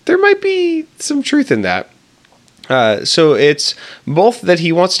there might be some truth in that. So it's both that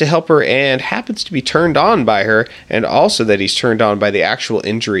he wants to help her and happens to be turned on by her, and also that he's turned on by the actual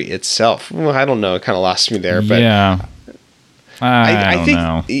injury itself. Well, I don't know. It kind of lost me there. But yeah. I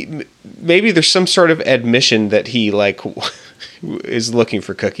think maybe there's some sort of admission that he like is looking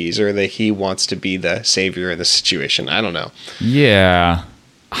for cookies, or that he wants to be the savior in the situation. I don't know. Yeah.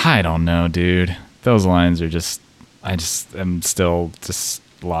 I don't know, dude. Those lines are I am still just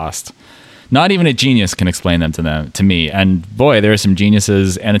lost. Not even a genius can explain them to me. And boy, there are some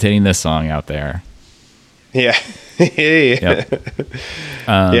geniuses annotating this song out there. Yeah. Yep.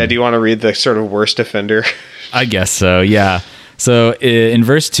 Yeah. Do you want to read the sort of worst offender? I guess so. Yeah. So in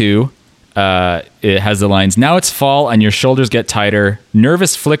verse 2, it has the lines, now it's fall and your shoulders get tighter.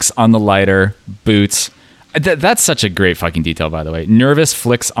 Nervous flicks on the lighter. Boots. That's such a great fucking detail, by the way. Nervous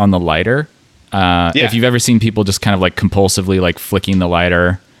flicks on the lighter. If you've ever seen people just kind of like compulsively like flicking the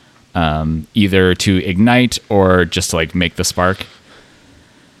lighter, either to ignite or just to like make the spark.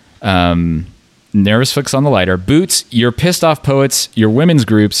 Nervous flicks on the lighter. Boots, your pissed off poets, your women's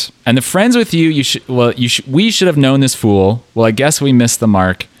groups, and the friends with you. We should have known this fool. Well, I guess we missed the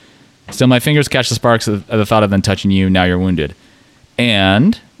mark. Still, my fingers catch the sparks at the thought of them touching you. Now you're wounded.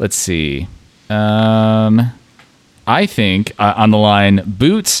 And let's see. I think on the line,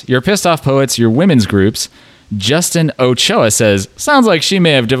 Boots, your pissed off poets, your women's groups. Justin Ochoa says, sounds like she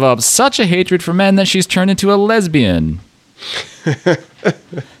may have developed such a hatred for men that she's turned into a lesbian.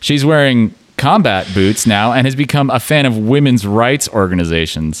 She's wearing combat boots now and has become a fan of women's rights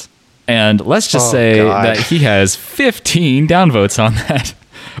organizations. And let's just say that he has 15 downvotes on that.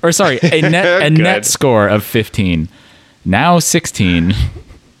 Or sorry, a net score of 15. Now 16,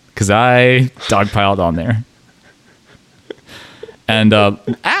 because I dogpiled on there. And,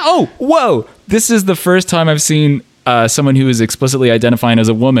 whoa! This is the first time I've seen someone who is explicitly identifying as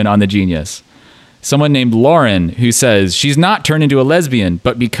a woman on the Genius. Someone named Lauren, who says she's not turned into a lesbian,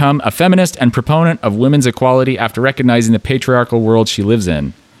 but become a feminist and proponent of women's equality after recognizing the patriarchal world she lives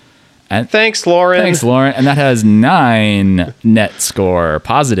in. And Thanks, Lauren. And that has 9 net score,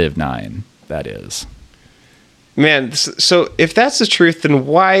 positive 9, that is. Man, so if that's the truth, then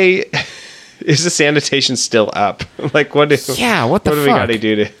why is this annotation still up? Like, what do we got to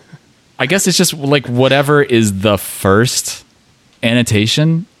do to... I guess it's just like whatever is the first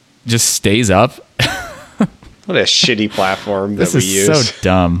annotation just stays up. What a shitty platform that This we is use. so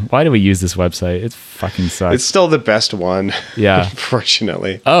dumb. Why do we use this website? It fucking sucks. It's still the best one. Yeah.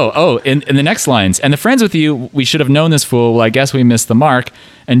 Fortunately. In the next lines, and the friends with you, we should have known this fool. Well, I guess we missed the mark.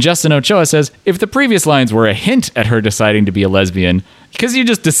 And Justin Ochoa says, if the previous lines were a hint at her deciding to be a lesbian, because you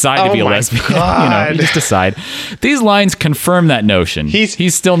just decide to be a lesbian, you just decide. These lines confirm that notion.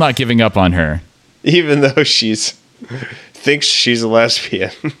 He's still not giving up on her. Even though thinks she's a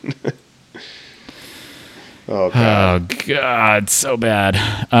lesbian. Oh God, so bad.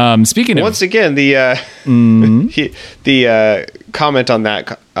 Speaking of, once again, the comment on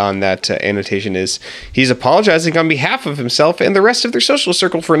that annotation is he's apologizing on behalf of himself and the rest of their social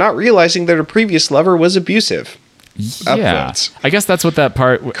circle for not realizing that a previous lover was abusive. Yeah, Upvotes. I guess that's what that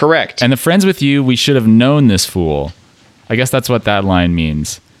part. Correct. And the friends with you, we should have known this fool. I guess that's what that line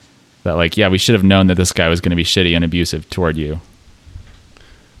means. That like, yeah, we should have known that this guy was going to be shitty and abusive toward you.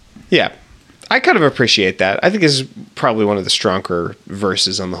 Yeah. I kind of appreciate that. I think this is probably one of the stronger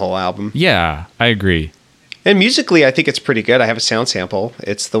verses on the whole album. Yeah, I agree. And musically, I think it's pretty good. I have a sound sample.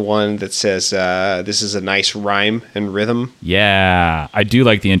 It's the one that says, this is a nice rhyme and rhythm. Yeah, I do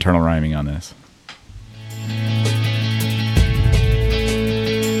like the internal rhyming on this.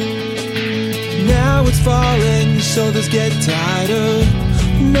 Now it's falling, your shoulders get tighter.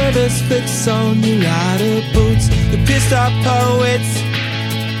 Nervous fits on your rider boots. Your pissed off poets,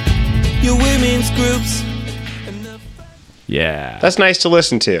 your women's groups. Yeah. That's nice to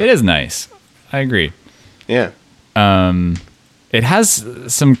listen to. It is nice. I agree. Yeah. It has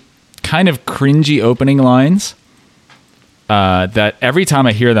some kind of cringy opening lines that every time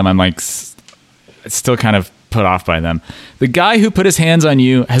I hear them, I'm like still kind of put off by them. The guy who put his hands on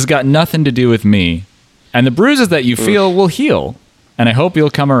you has got nothing to do with me. And the bruises that you feel will heal. And I hope you'll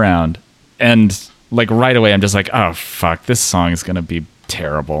come around. And like right away, I'm just like, oh, fuck, this song is going to be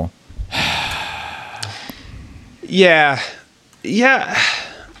terrible. Yeah.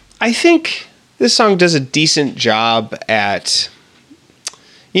 I think this song does a decent job at,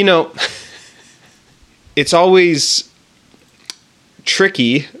 it's always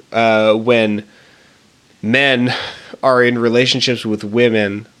tricky when men are in relationships with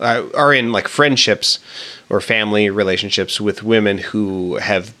women, are in like friendships or family relationships with women who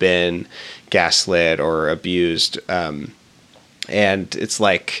have been gaslit or abused. And it's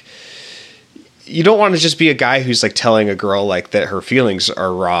like, you don't want to just be a guy who's like telling a girl like that her feelings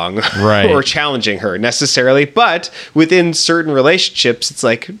are wrong, right, or challenging her necessarily. But within certain relationships, it's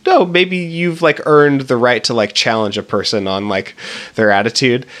like, no, maybe you've like earned the right to like challenge a person on like their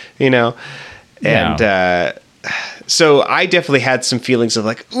attitude, And so I definitely had some feelings of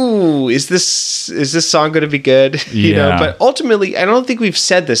like, ooh, is this song going to be good? But ultimately, I don't think we've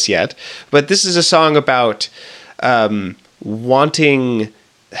said this yet, but this is a song about wanting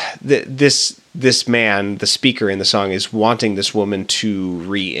this man, the speaker in the song, is wanting this woman to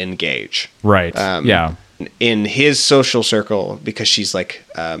re-engage. Right. In his social circle, because she's like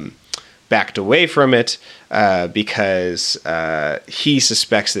backed away from it because he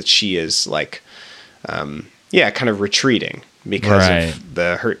suspects that she is like, kind of retreating because of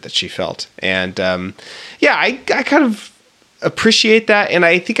the hurt that she felt. And I kind of appreciate that. And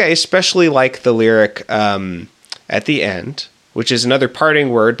I think I especially like the lyric at the end, which is another parting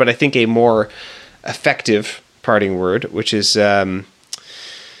word, but I think a more effective parting word, which is, all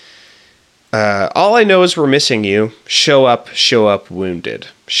I know is we're missing you. Show up, wounded.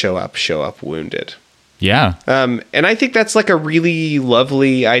 Show up, wounded. Yeah. And I think that's like a really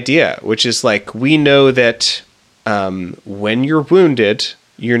lovely idea, which is like, we know that when you're wounded,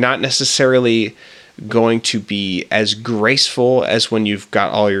 you're not necessarily going to be as graceful as when you've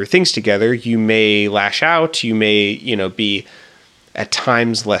got all your things together. You may lash out, you may, be at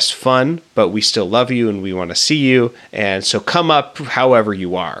times less fun, but we still love you and we want to see you. And so come up however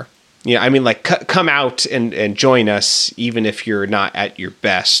you are. Come out and join us, even if you're not at your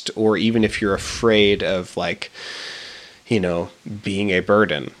best, or even if you're afraid of being a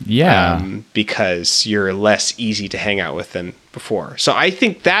burden. Yeah. Because you're less easy to hang out with than before. So I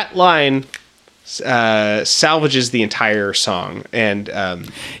think that line salvages the entire song and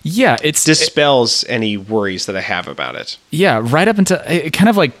it dispels any worries that I have about it. Yeah, right up until it kind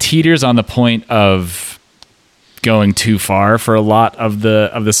of like teeters on the point of going too far for a lot of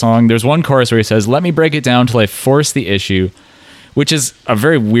the song. There's one chorus where he says, "Let me break it down till I force the issue," which is a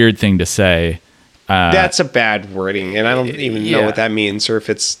very weird thing to say. That's a bad wording, and I don't even know what that means or if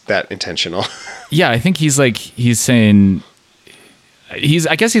it's that intentional. Yeah, I think he's saying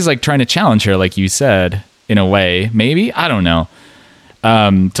I guess he's like trying to challenge her, like you said, in a way. Maybe, I don't know.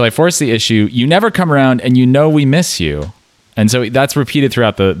 Till I force the issue. You never come around, and we miss you. And so that's repeated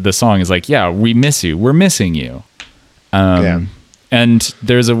throughout the song is like, yeah, we miss you. We're missing you. And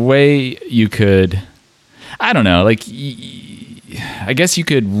there's a way you could, I don't know, like, I guess you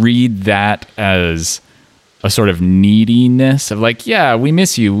could read that as a sort of neediness of like, yeah, we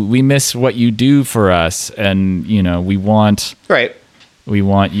miss you. We miss what you do for us. And, you know, we want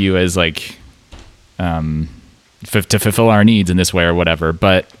you as like, to fulfill our needs in this way or whatever.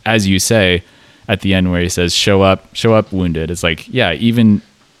 But as you say at the end where he says, show up wounded. It's like, yeah,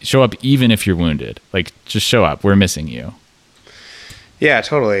 show up even if you're wounded. Like, just show up. We're missing you. Yeah,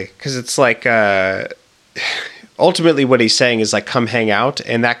 totally. Because it's like, ultimately what he's saying is like, come hang out.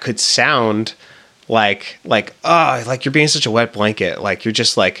 And that could sound like you're being such a wet blanket. Like you're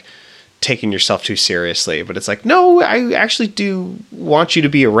just like taking yourself too seriously. But it's like, no, I actually do want you to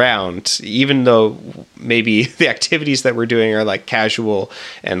be around, even though maybe the activities that we're doing are like casual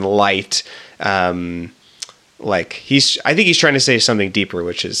and light. Like I think he's trying to say something deeper,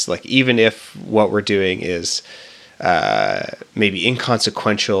 which is like, even if what we're doing is maybe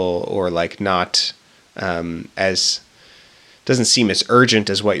inconsequential or like not as doesn't seem as urgent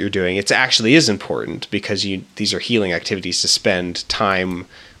as what you're doing, it actually is important because these are healing activities to spend time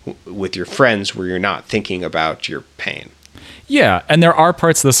with your friends where you're not thinking about your pain. Yeah, and there are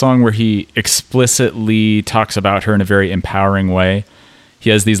parts of the song where he explicitly talks about her in a very empowering way. He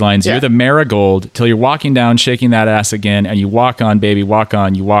has these lines, You're the marigold till you're walking down, shaking that ass again, and you walk on, baby, walk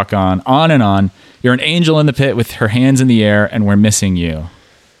on, you walk on and on. You're an angel in the pit with her hands in the air, and we're missing you.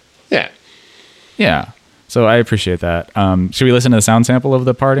 Yeah. Yeah. So I appreciate that. Should we listen to the sound sample of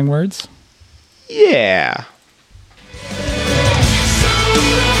the parting words? Yeah.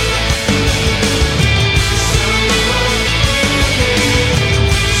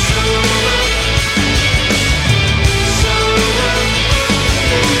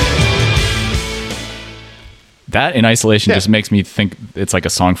 That in isolation just makes me think it's like a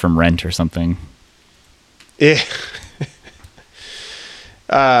song from Rent or something. Yeah.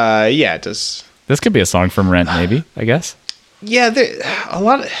 Yeah, it does. This could be a song from Rent, maybe, I guess. Yeah, a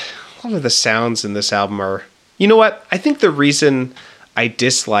lot of the sounds in this album are... You know what? I think the reason I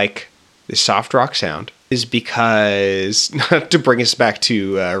dislike the soft rock sound is because, not to bring us back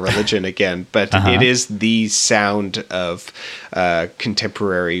to religion again, but it is the sound of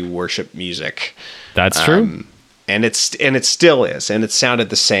contemporary worship music. That's true. And it still is, and it sounded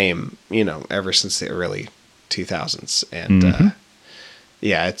the same, you know, ever since the early 2000s. And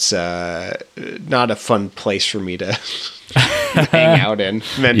yeah, it's not a fun place for me to hang out in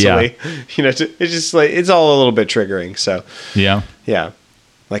mentally. Yeah. You know, it's just like, it's all a little bit triggering. So yeah,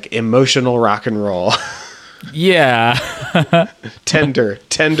 like emotional rock and roll. Yeah. tender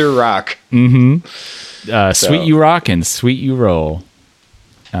rock. Sweet you rock and sweet you roll.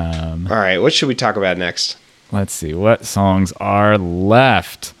 All right, what should we talk about next? Let's see, what songs are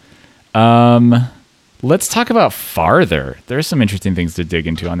left? Let's talk about Farther. There's some interesting things to dig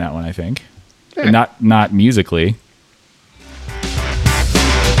into on that one, I think. Yeah. Not musically.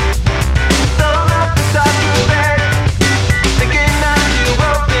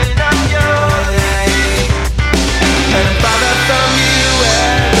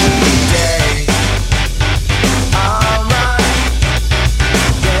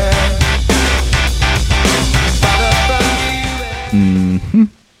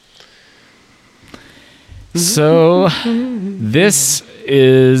 So this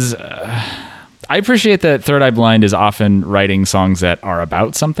is I appreciate that Third Eye Blind is often writing songs that are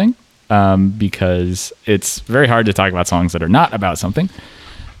about something, because it's very hard to talk about songs that are not about something.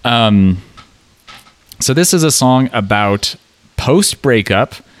 So this is a song about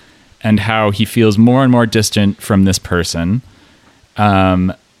post-breakup and how he feels more and more distant from this person.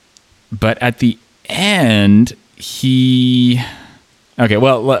 But at the end, okay,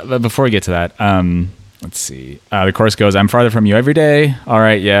 well, before we get to that, let's see. The chorus goes, I'm farther from you every day. All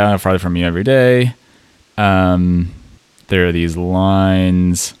right, yeah, I'm farther from you every day. There are these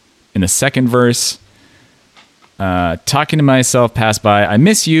lines in the second verse. Talking to myself, pass by. I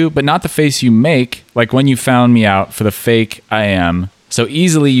miss you, but not the face you make. Like when you found me out for the fake I am. So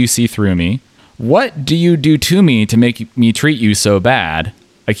easily you see through me. What do you do to me to make me treat you so bad?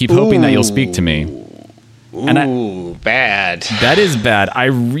 I keep hoping that you'll speak to me. Bad. That is bad. I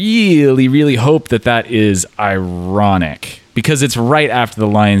really, really hope that is ironic, because it's right after the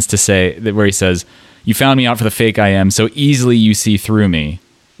lines to say that where he says, you found me out for the fake I am, so easily you see through me.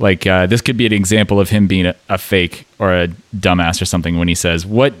 Like, this could be an example of him being a fake or a dumbass or something when he says,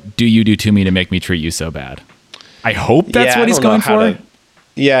 what do you do to me to make me treat you so bad? I hope that's what he's going for.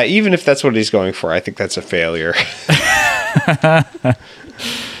 Yeah, even if that's what he's going for, I think that's a failure.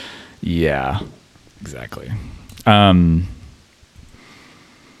 Yeah. Exactly.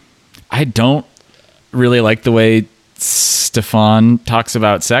 I don't really like the way Stefan talks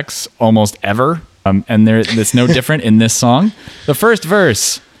about sex almost ever. And it's no different in this song. The first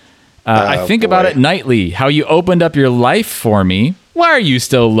verse, I think about it nightly, how you opened up your life for me. Why are you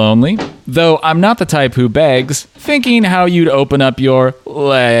still lonely? Though I'm not the type who begs, thinking how you'd open up your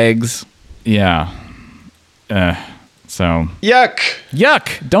legs. Yeah. So.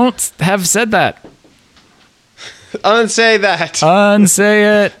 Yuck. Don't have said that. Unsay that.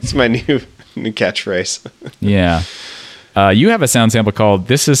 Unsay it. It's my new catchphrase. Yeah. You have a sound sample called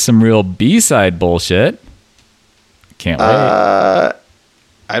 "This Is Some Real B-Side Bullshit." Can't wait. I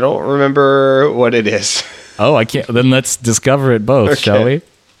don't remember what it is. Oh, I can't. Then let's discover it both, Okay. shall we? You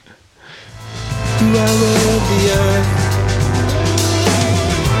are of the earth.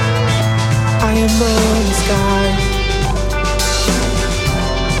 I am on the sky.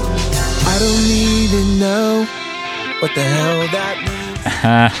 I don't even know what the hell that means.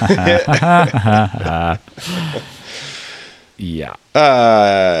 Yeah.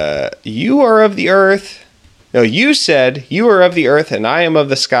 You are of the earth. No, you said you are of the earth and I am of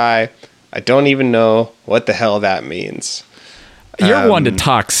the sky. I don't even know what the hell that means. You're one to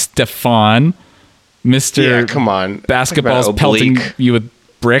talk, Stefan. Mr. Yeah, come on. Basketball's Talk about pelting oblique you with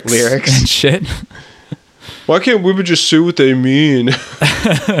bricks lyrics. and shit. Why can't women just say what they mean?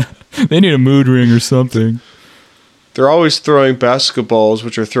 They need a mood ring or something. They're always throwing basketballs,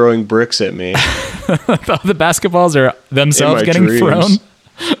 which are throwing bricks at me. The basketballs are themselves In my getting dreams.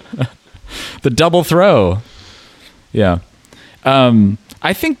 thrown. The double throw. Yeah.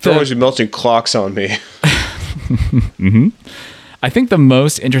 I think They're always melting clocks on me. I think the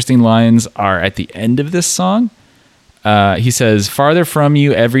most interesting lines are at the end of this song. He says, "Farther from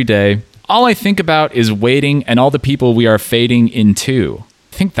you every day. All I think about is waiting and all the people we are fading into."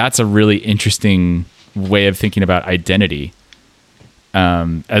 I think that's a really interesting way of thinking about identity.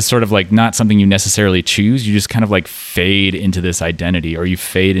 As sort of like not something you necessarily choose. You just kind of like fade into this identity, or you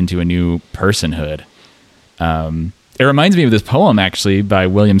fade into a new personhood. It reminds me of this poem actually by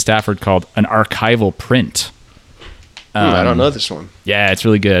William Stafford called "An Archival Print." I don't know this one. Yeah, it's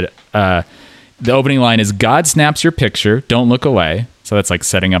really good. The opening line is, "God snaps your picture, don't look away." So that's like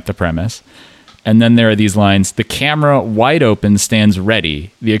setting up the premise. And then there are these lines, "The camera wide open stands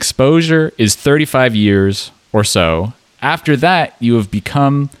ready. The exposure is 35 years or so. After that, you have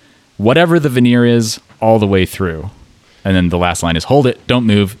become whatever the veneer is all the way through." And then the last line is, "Hold it, don't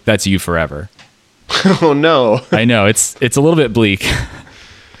move, that's you forever." Oh, no. I know, it's a little bit bleak.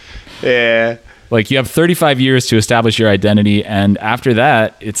 Yeah. Like you have 35 years to establish your identity, and after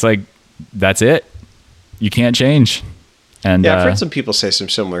that, it's like, that's it. You can't change. And Yeah, I've heard some people say some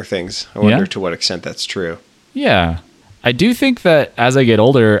similar things. I wonder to what extent that's true. Yeah. I do think that as I get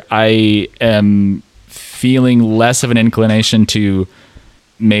older, I am feeling less of an inclination to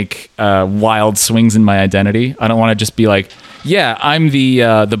make wild swings in my identity. I don't want to just be like, yeah, I'm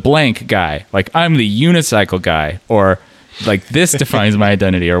the blank guy. Like, I'm the unicycle guy. Or, like, this defines my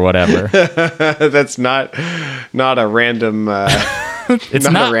identity or whatever. That's not a random It's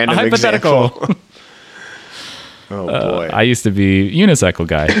not a random hypothetical. example. Oh, boy. I used to be unicycle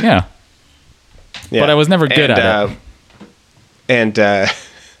guy. Yeah. Yeah. But I was never good at it. And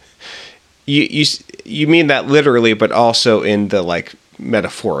you mean that literally, but also in the like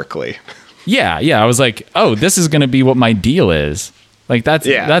metaphorically. Yeah. I was like, oh, this is going to be what my deal is. Like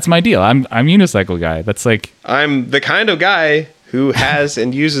that's my deal. I'm unicycle guy. That's like, I'm the kind of guy who has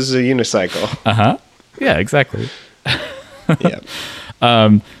and uses a unicycle. Yeah, exactly. Yeah.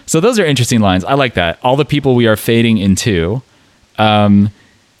 So those are interesting lines. I like that. All the people we are fading into. But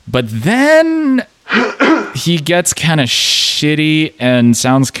then he gets kind of shitty and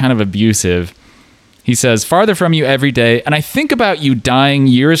sounds kind of abusive. He says, "Farther from you every day, and I think about you dying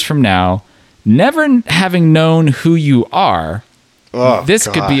years from now, never having known who you are. Oh, this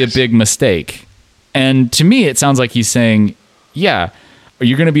could be a gosh. big mistake." And to me, it sounds like he's saying, yeah,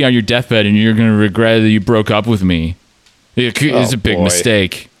 you're going to be on your deathbed and you're going to regret that you broke up with me. It's a big boy.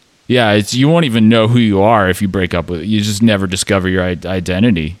 mistake. Yeah, you won't even know who you are if you break up with it. You just never discover your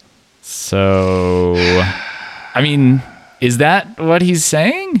identity. So, I mean, is that what he's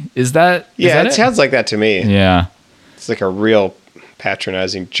saying? Is that It sounds like that to me. Yeah. It's like a real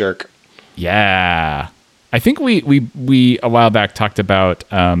patronizing jerk. Yeah. I think we a while back talked about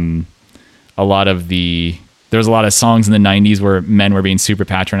a lot of there was a lot of songs in the 90s where men were being super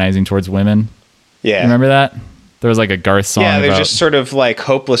patronizing towards women. Yeah. Remember that? There was like a Garth song Yeah, they're about, just sort of like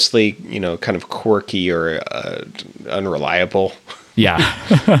hopelessly, kind of quirky or unreliable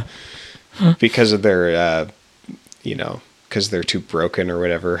yeah. because of their, because they're too broken or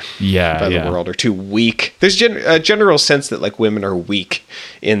whatever by the world, or too weak. There's a general sense that like women are weak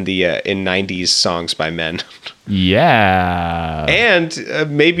in the in 90s songs by men. Yeah. And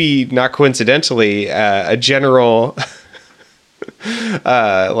maybe not coincidentally, a general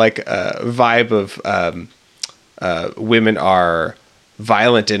vibe of women are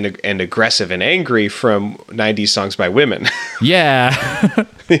violent and aggressive and angry from 90s songs by women. Yeah.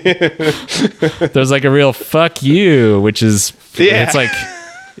 There's like a real fuck you, which is, it's like,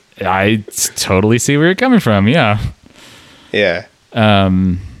 I totally see where you're coming from. Yeah. Yeah.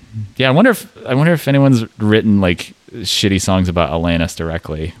 Yeah. I wonder if anyone's written like shitty songs about Alanis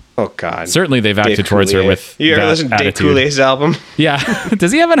directly. Oh God. Certainly they've acted towards her with you ever listen to Dave Coulier's album? Yeah.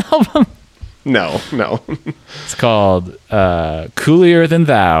 Does he have an album? No. It's called Coolier Than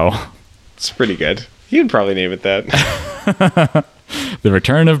Thou. It's pretty good. You'd probably name it that. The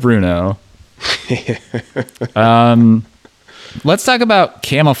Return of Bruno. Let's talk about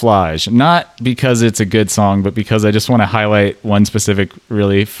Camouflage. Not because it's a good song, but because I just want to highlight one specific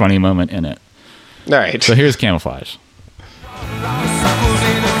really funny moment in it. All right. So here's Camouflage.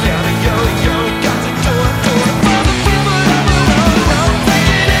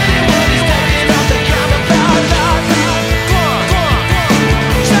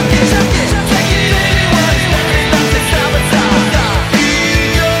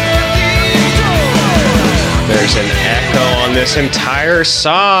 There's an echo on this entire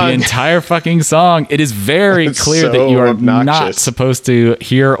song. The entire fucking song. It is very clear that you are not supposed to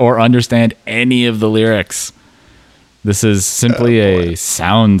hear or understand any of the lyrics. This is simply a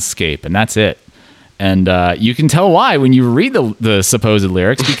soundscape, and that's it. And you can tell why when you read the supposed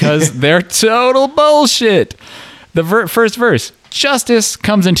lyrics, because they're total bullshit. The first verse, justice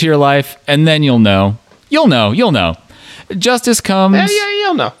comes into your life, and then you'll know. You'll know. Justice comes. Yeah,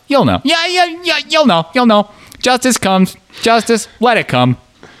 you'll know. You'll know. Yeah, you'll know. Justice comes. Justice, let it come.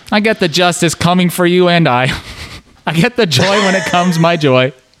 I get the justice coming for you and I. I get the joy when it comes, my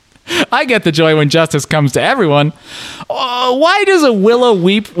joy. I get the joy when justice comes to everyone. Why does a willow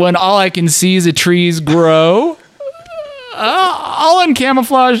weep when all I can see is the trees grow? All in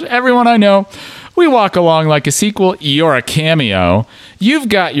camouflage, everyone I know. We walk along like a sequel, you're a cameo. You've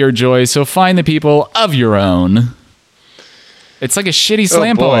got your joy, so find the people of your own. It's like a shitty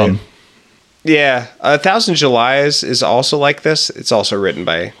slam poem. Yeah, 1,000 Julys is also like this. It's also written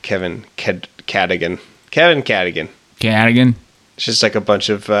by Kevin Cadigan. Cadigan. It's just like a bunch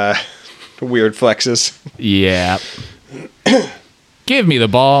of weird flexes. Yeah. Give me the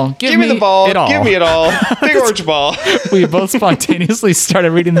ball. Give me the ball. It all. Give me it all. Big orange ball. We both spontaneously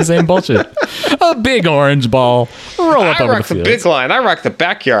started reading the same bullshit. A big orange ball. Roll up over the fields. I rock the big line. I rock the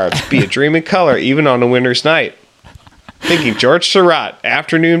backyard. Be a dream in color, even on a winter's night. Thinking George Surratt,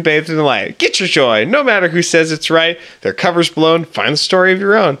 afternoon bathed in the light. Get your joy, no matter who says it's right. Their cover's blown, find the story of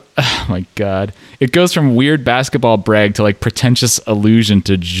your own. Oh my God. It goes from weird basketball brag to like pretentious allusion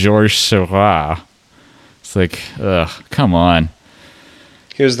to George Surratt. It's like, ugh, come on.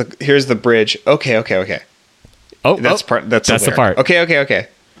 Here's the bridge. Okay. Oh, that's the part. Okay.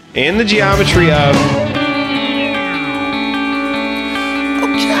 In the geometry of...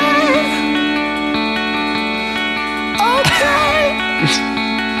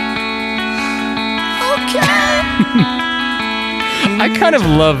 I kind of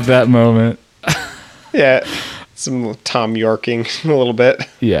love that moment. Yeah. Some Tom Yorking a little bit.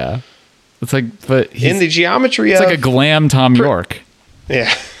 Yeah. It's like, but in the geometry it's like a glam Tom York.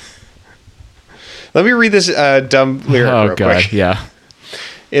 Yeah. Let me read this dumb lyric real quick. Yeah.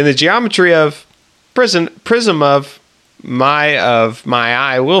 In the geometry of prism of my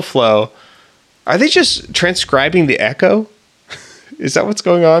eye will flow. Are they just transcribing the echo? Is that what's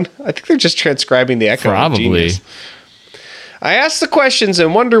going on? I think they're just transcribing the echo. Probably. I ask the questions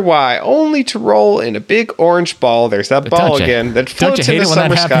and wonder why, only to roll in a big orange ball. There's that ball again that floats in the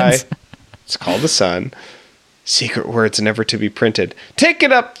summer sky. It's called the sun. Secret words never to be printed. Take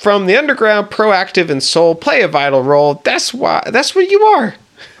it up from the underground, proactive in soul. Play a vital role. That's what you are.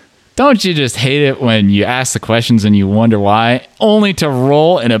 Don't you just hate it when you ask the questions and you wonder why, only to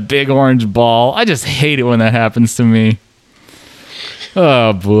roll in a big orange ball? I just hate it when that happens to me.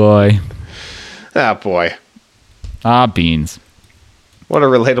 Oh, boy. Ah, boy. Ah, beans. What a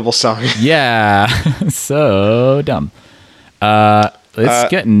relatable song. Yeah. So dumb. It's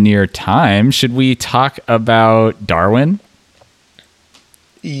getting near time. Should we talk about Darwin?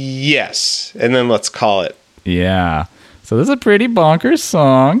 Yes. And then let's call it. Yeah. So this is a pretty bonkers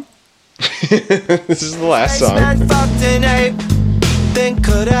song. This is the last song. Then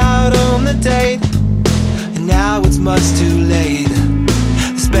cut out on the date. And now it's much too late.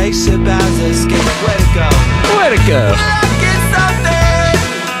 This spaceship has escaped. Way to go. Way to go. Get something good.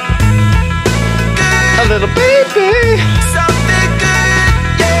 A little baby. Something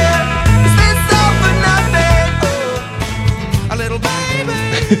good, yeah. It's this all for nothing. Oh, a little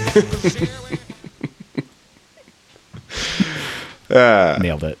baby.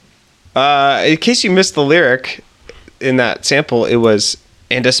 Nailed it. In case you missed the lyric in that sample, it was,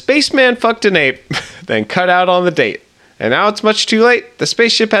 and a spaceman fucked an ape, then cut out on the date. And now it's much too late. The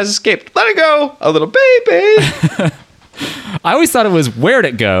spaceship has escaped. Let it go, a little baby. I always thought it was where'd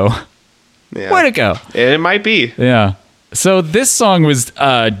it go? Yeah. Where'd it go? And it might be. Yeah. So this song was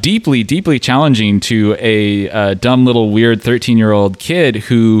deeply, deeply challenging to a dumb little weird 13-year-old kid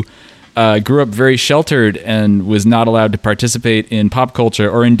who grew up very sheltered and was not allowed to participate in pop culture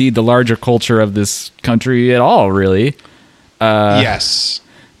or indeed the larger culture of this country at all, really. Yes.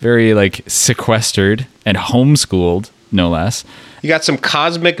 Very like sequestered and homeschooled, no less. You got some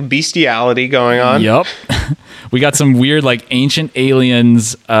cosmic bestiality going on. Yup. We got some weird like ancient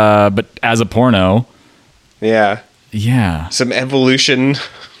aliens, but as a porno. Yeah. Yeah. Some evolution. So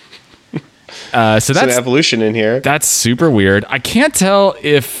Some that's evolution in here. That's super weird. I can't tell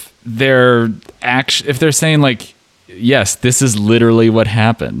if they're saying like, yes, this is literally what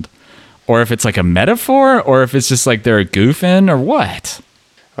happened, or if it's like a metaphor, or if it's just like they're goofing or what.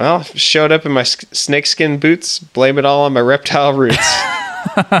 Well, showed up in my snakeskin boots. Blame it all on my reptile roots.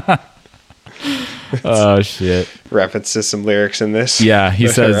 Oh shit! References some lyrics in this. Yeah, he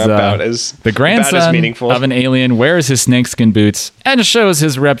says the grandson of an alien wears his snakeskin boots and shows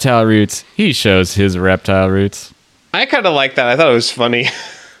his reptile roots. He shows his reptile roots. I kind of like that. I thought it was funny.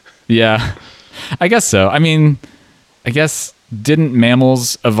 Yeah, I guess so. I mean, I guess didn't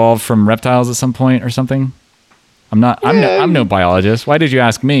mammals evolve from reptiles at some point or something? I'm no biologist. Why did you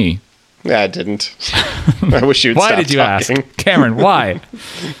ask me? Yeah, I didn't. I wish you'd Why stop did you talking. ask? Cameron, why?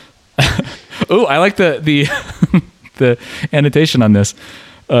 Oh, I like the the annotation on this.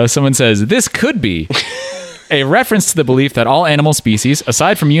 Someone says, this could be a reference to the belief that all animal species,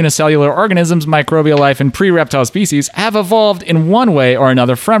 aside from unicellular organisms, microbial life, and pre-reptile species, have evolved in one way or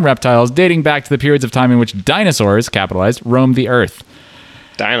another from reptiles, dating back to the periods of time in which dinosaurs, capitalized, roamed the earth.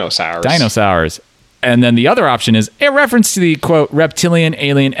 Dinosaurs. And then the other option is a reference to the, quote, reptilian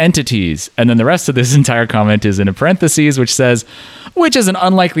alien entities. And then the rest of this entire comment is in a parentheses, which says, which is an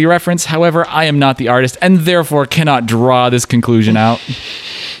unlikely reference. However, I am not the artist and therefore cannot draw this conclusion out.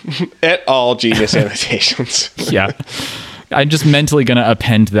 At all genius annotations. Yeah. I'm just mentally going to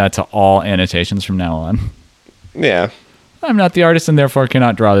append that to all annotations from now on. Yeah. I'm not the artist and therefore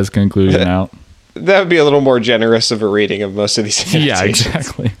cannot draw this conclusion out. That would be a little more generous of a reading of most of these annotations. Yeah,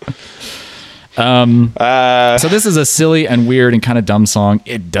 exactly. So this is a silly and weird and kind of dumb song.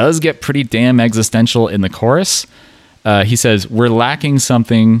 It does get pretty damn existential in the chorus. He says, we're lacking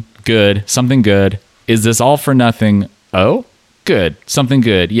something good. Is this all for nothing? Oh, good. Something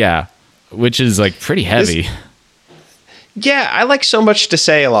good. Yeah. Which is like pretty heavy. Yeah, I like So Much to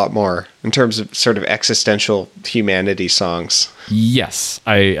Say a lot more in terms of sort of existential humanity songs. Yes,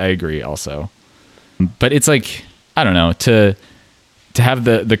 I agree also. But it's like, I don't know, to have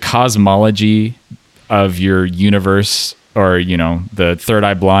the cosmology of your universe, or, you know, the Third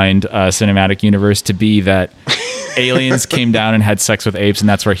Eye Blind cinematic universe, to be that aliens came down and had sex with apes, and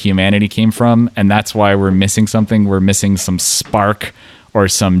that's where humanity came from, and that's why we're missing something. We're missing some spark or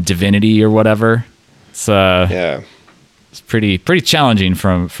some divinity or whatever. It's it's pretty challenging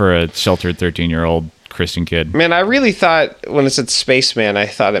for a sheltered 13-year-old Christian kid. Man, I really thought when it said spaceman, I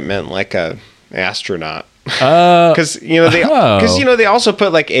thought it meant like a astronaut. Because they also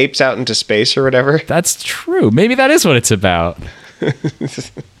put like apes out into space or whatever. That's true. Maybe that is what it's about.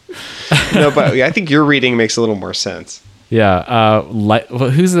 No, but I think your reading makes a little more sense. Yeah.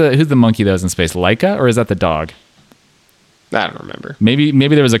 Who's the monkey that was in space? Laika, or is that the dog? I don't remember. Maybe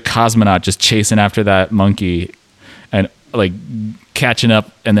there was a cosmonaut just chasing after that monkey and like catching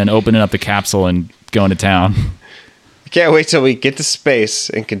up and then opening up the capsule and going to town. Can't wait till we get to space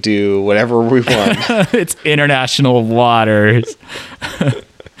and can do whatever we want. It's international waters.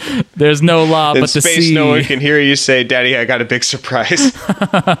 There's no law in but the space, sea. no one can hear you say, "Daddy, I got a big surprise."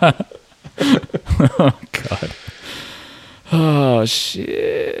 Oh God. Oh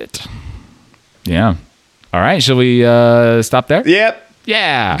shit. Yeah. All right. Shall we stop there? Yep.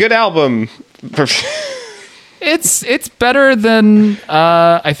 Yeah. Good album. It's better than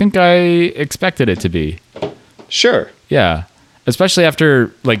I think I expected it to be. Sure. Yeah. Especially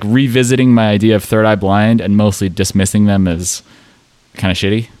after like revisiting my idea of Third Eye Blind and mostly dismissing them as kind of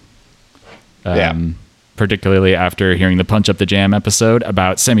shitty. Yeah. Particularly after hearing the Punch Up the Jam episode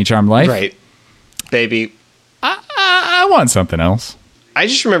about Semi-Charmed Life. Right. Baby. I want something else. I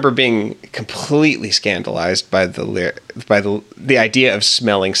just remember being completely scandalized by the idea of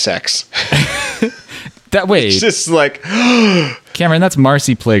smelling sex. That way, it's just like Cameron, that's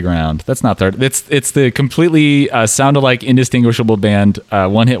Marcy Playground. That's not third. It's the completely sound-alike, indistinguishable band,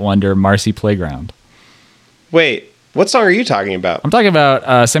 one-hit wonder, Marcy Playground. Wait, what song are you talking about? I'm talking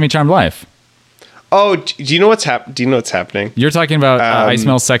about Semi-Charmed Life. Oh, do you know what's happening? You're talking about I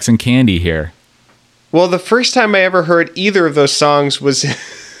Smell Sex and Candy here. Well, the first time I ever heard either of those songs was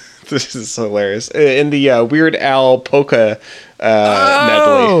this is hilarious, in the Weird Al polka medley.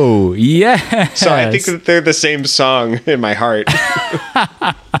 Oh, yes. So I think that they're the same song in my heart.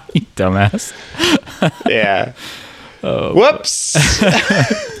 You dumbass. Yeah. Oh, whoops.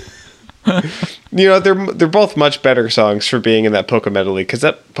 You know, they're both much better songs for being in that polka medley, because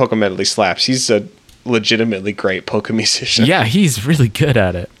that polka medley slaps. He's a legitimately great polka musician. Yeah, he's really good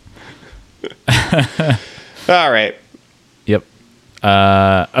at it. All right. Yep.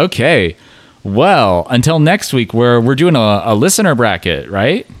 Okay. Well, until next week, we're doing a listener bracket,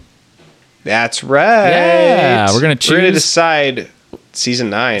 right? That's right. Yeah, we're gonna decide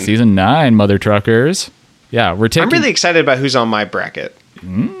season 9. Season 9, mother truckers. Yeah, we're taking. I'm really excited about who's on my bracket.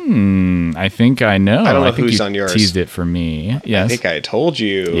 I think I know. I don't know I think who's you on yours. Teased it for me. Yes. I think I told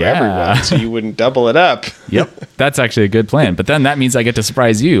you, Yeah. everyone, so you wouldn't double it up. Yep. That's actually a good plan. But then that means I get to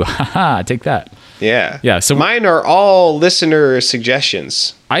surprise you. Haha, take that. Yeah. Yeah. So mine are all listener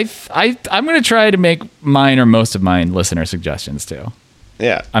suggestions. I'm going to try to make mine or most of mine listener suggestions too.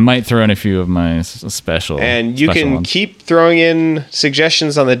 Yeah. I might throw in a few of my special. And you special can ones. keep throwing in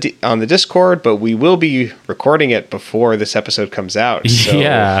suggestions on the Discord, but we will be recording it before this episode comes out. So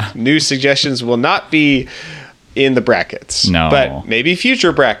Yeah. new suggestions will not be in the brackets. No. But maybe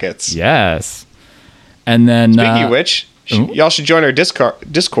future brackets. Yes. And then Speaking of which, y'all should join our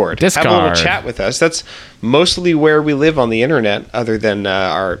Discord. Have a little chat with us. That's mostly where we live on the internet, other than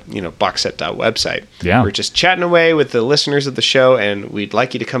our boxset.website. Yeah. We're just chatting away with the listeners of the show, and we'd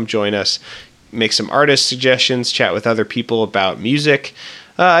like you to come join us, make some artist suggestions, chat with other people about music.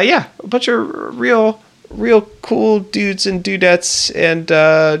 A bunch of real cool dudes and dudettes and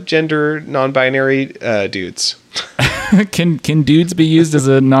gender non-binary dudes. can dudes be used as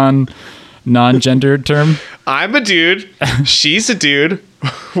a non-gendered term? I'm a dude. She's a dude.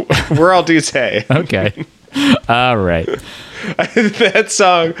 We're all dudes. Hey. Okay. All right. That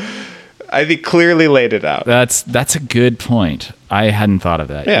song, I think, clearly laid it out. That's a good point. I hadn't thought of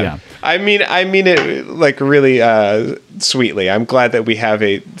that. Yeah. I mean it like really sweetly. I'm glad that we have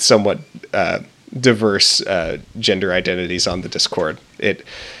a somewhat diverse gender identities on the Discord. It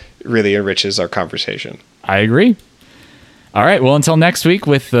really enriches our conversation. I agree. All right. Well, until next week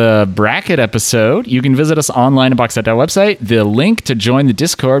with the bracket episode, you can visit us online at boxset.website. The link to join the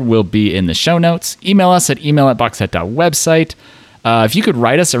Discord will be in the show notes. Email us at email@boxset.website. If you could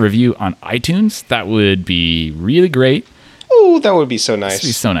write us a review on iTunes, that would be really great. Oh, that would be so nice. That would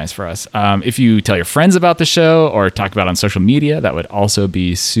be so nice for us. If you tell your friends about the show or talk about it on social media, that would also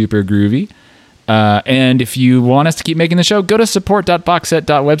be super groovy. And if you want us to keep making the show, go to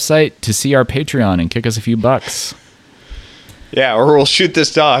support.boxset.website to see our Patreon and kick us a few bucks. Yeah, or we'll shoot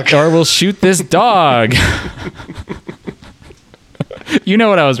this dog. Or we'll shoot this dog. You know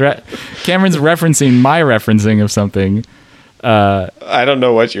what I was... Cameron's referencing my referencing of something. I don't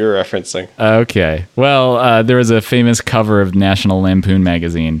know what you're referencing. Okay. Well, there was a famous cover of National Lampoon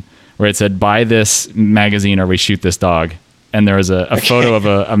magazine where it said, "Buy this magazine or we shoot this dog." And there was a photo of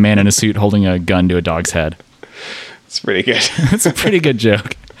a man in a suit holding a gun to a dog's head. It's pretty good. It's a pretty good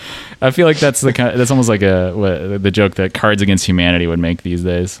joke. I feel like that's that's almost like the joke that Cards Against Humanity would make these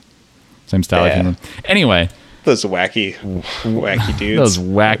days. Same style of humor. Anyway, those wacky dudes. Those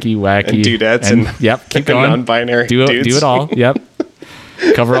wacky and dudettes and yep, keep going. Non-binary do dudes. it all. Yep.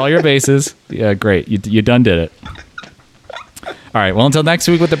 Cover all your bases. Yeah, great. You done did it. All right. Well, until next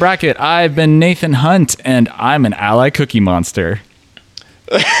week with the bracket, I've been Nathan Hunt, and I'm an ally cookie monster.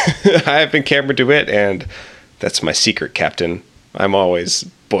 I've been Cameron DeWitt, and that's my secret captain. I'm always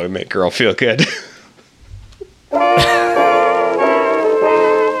boy make girl feel good. Oh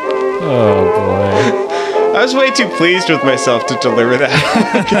boy. I was way too pleased with myself to deliver that.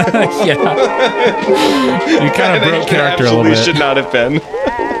 Yeah. You kind of broke character a little bit. Should not have been.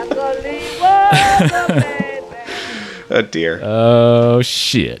 Oh dear. Oh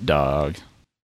shit, dog.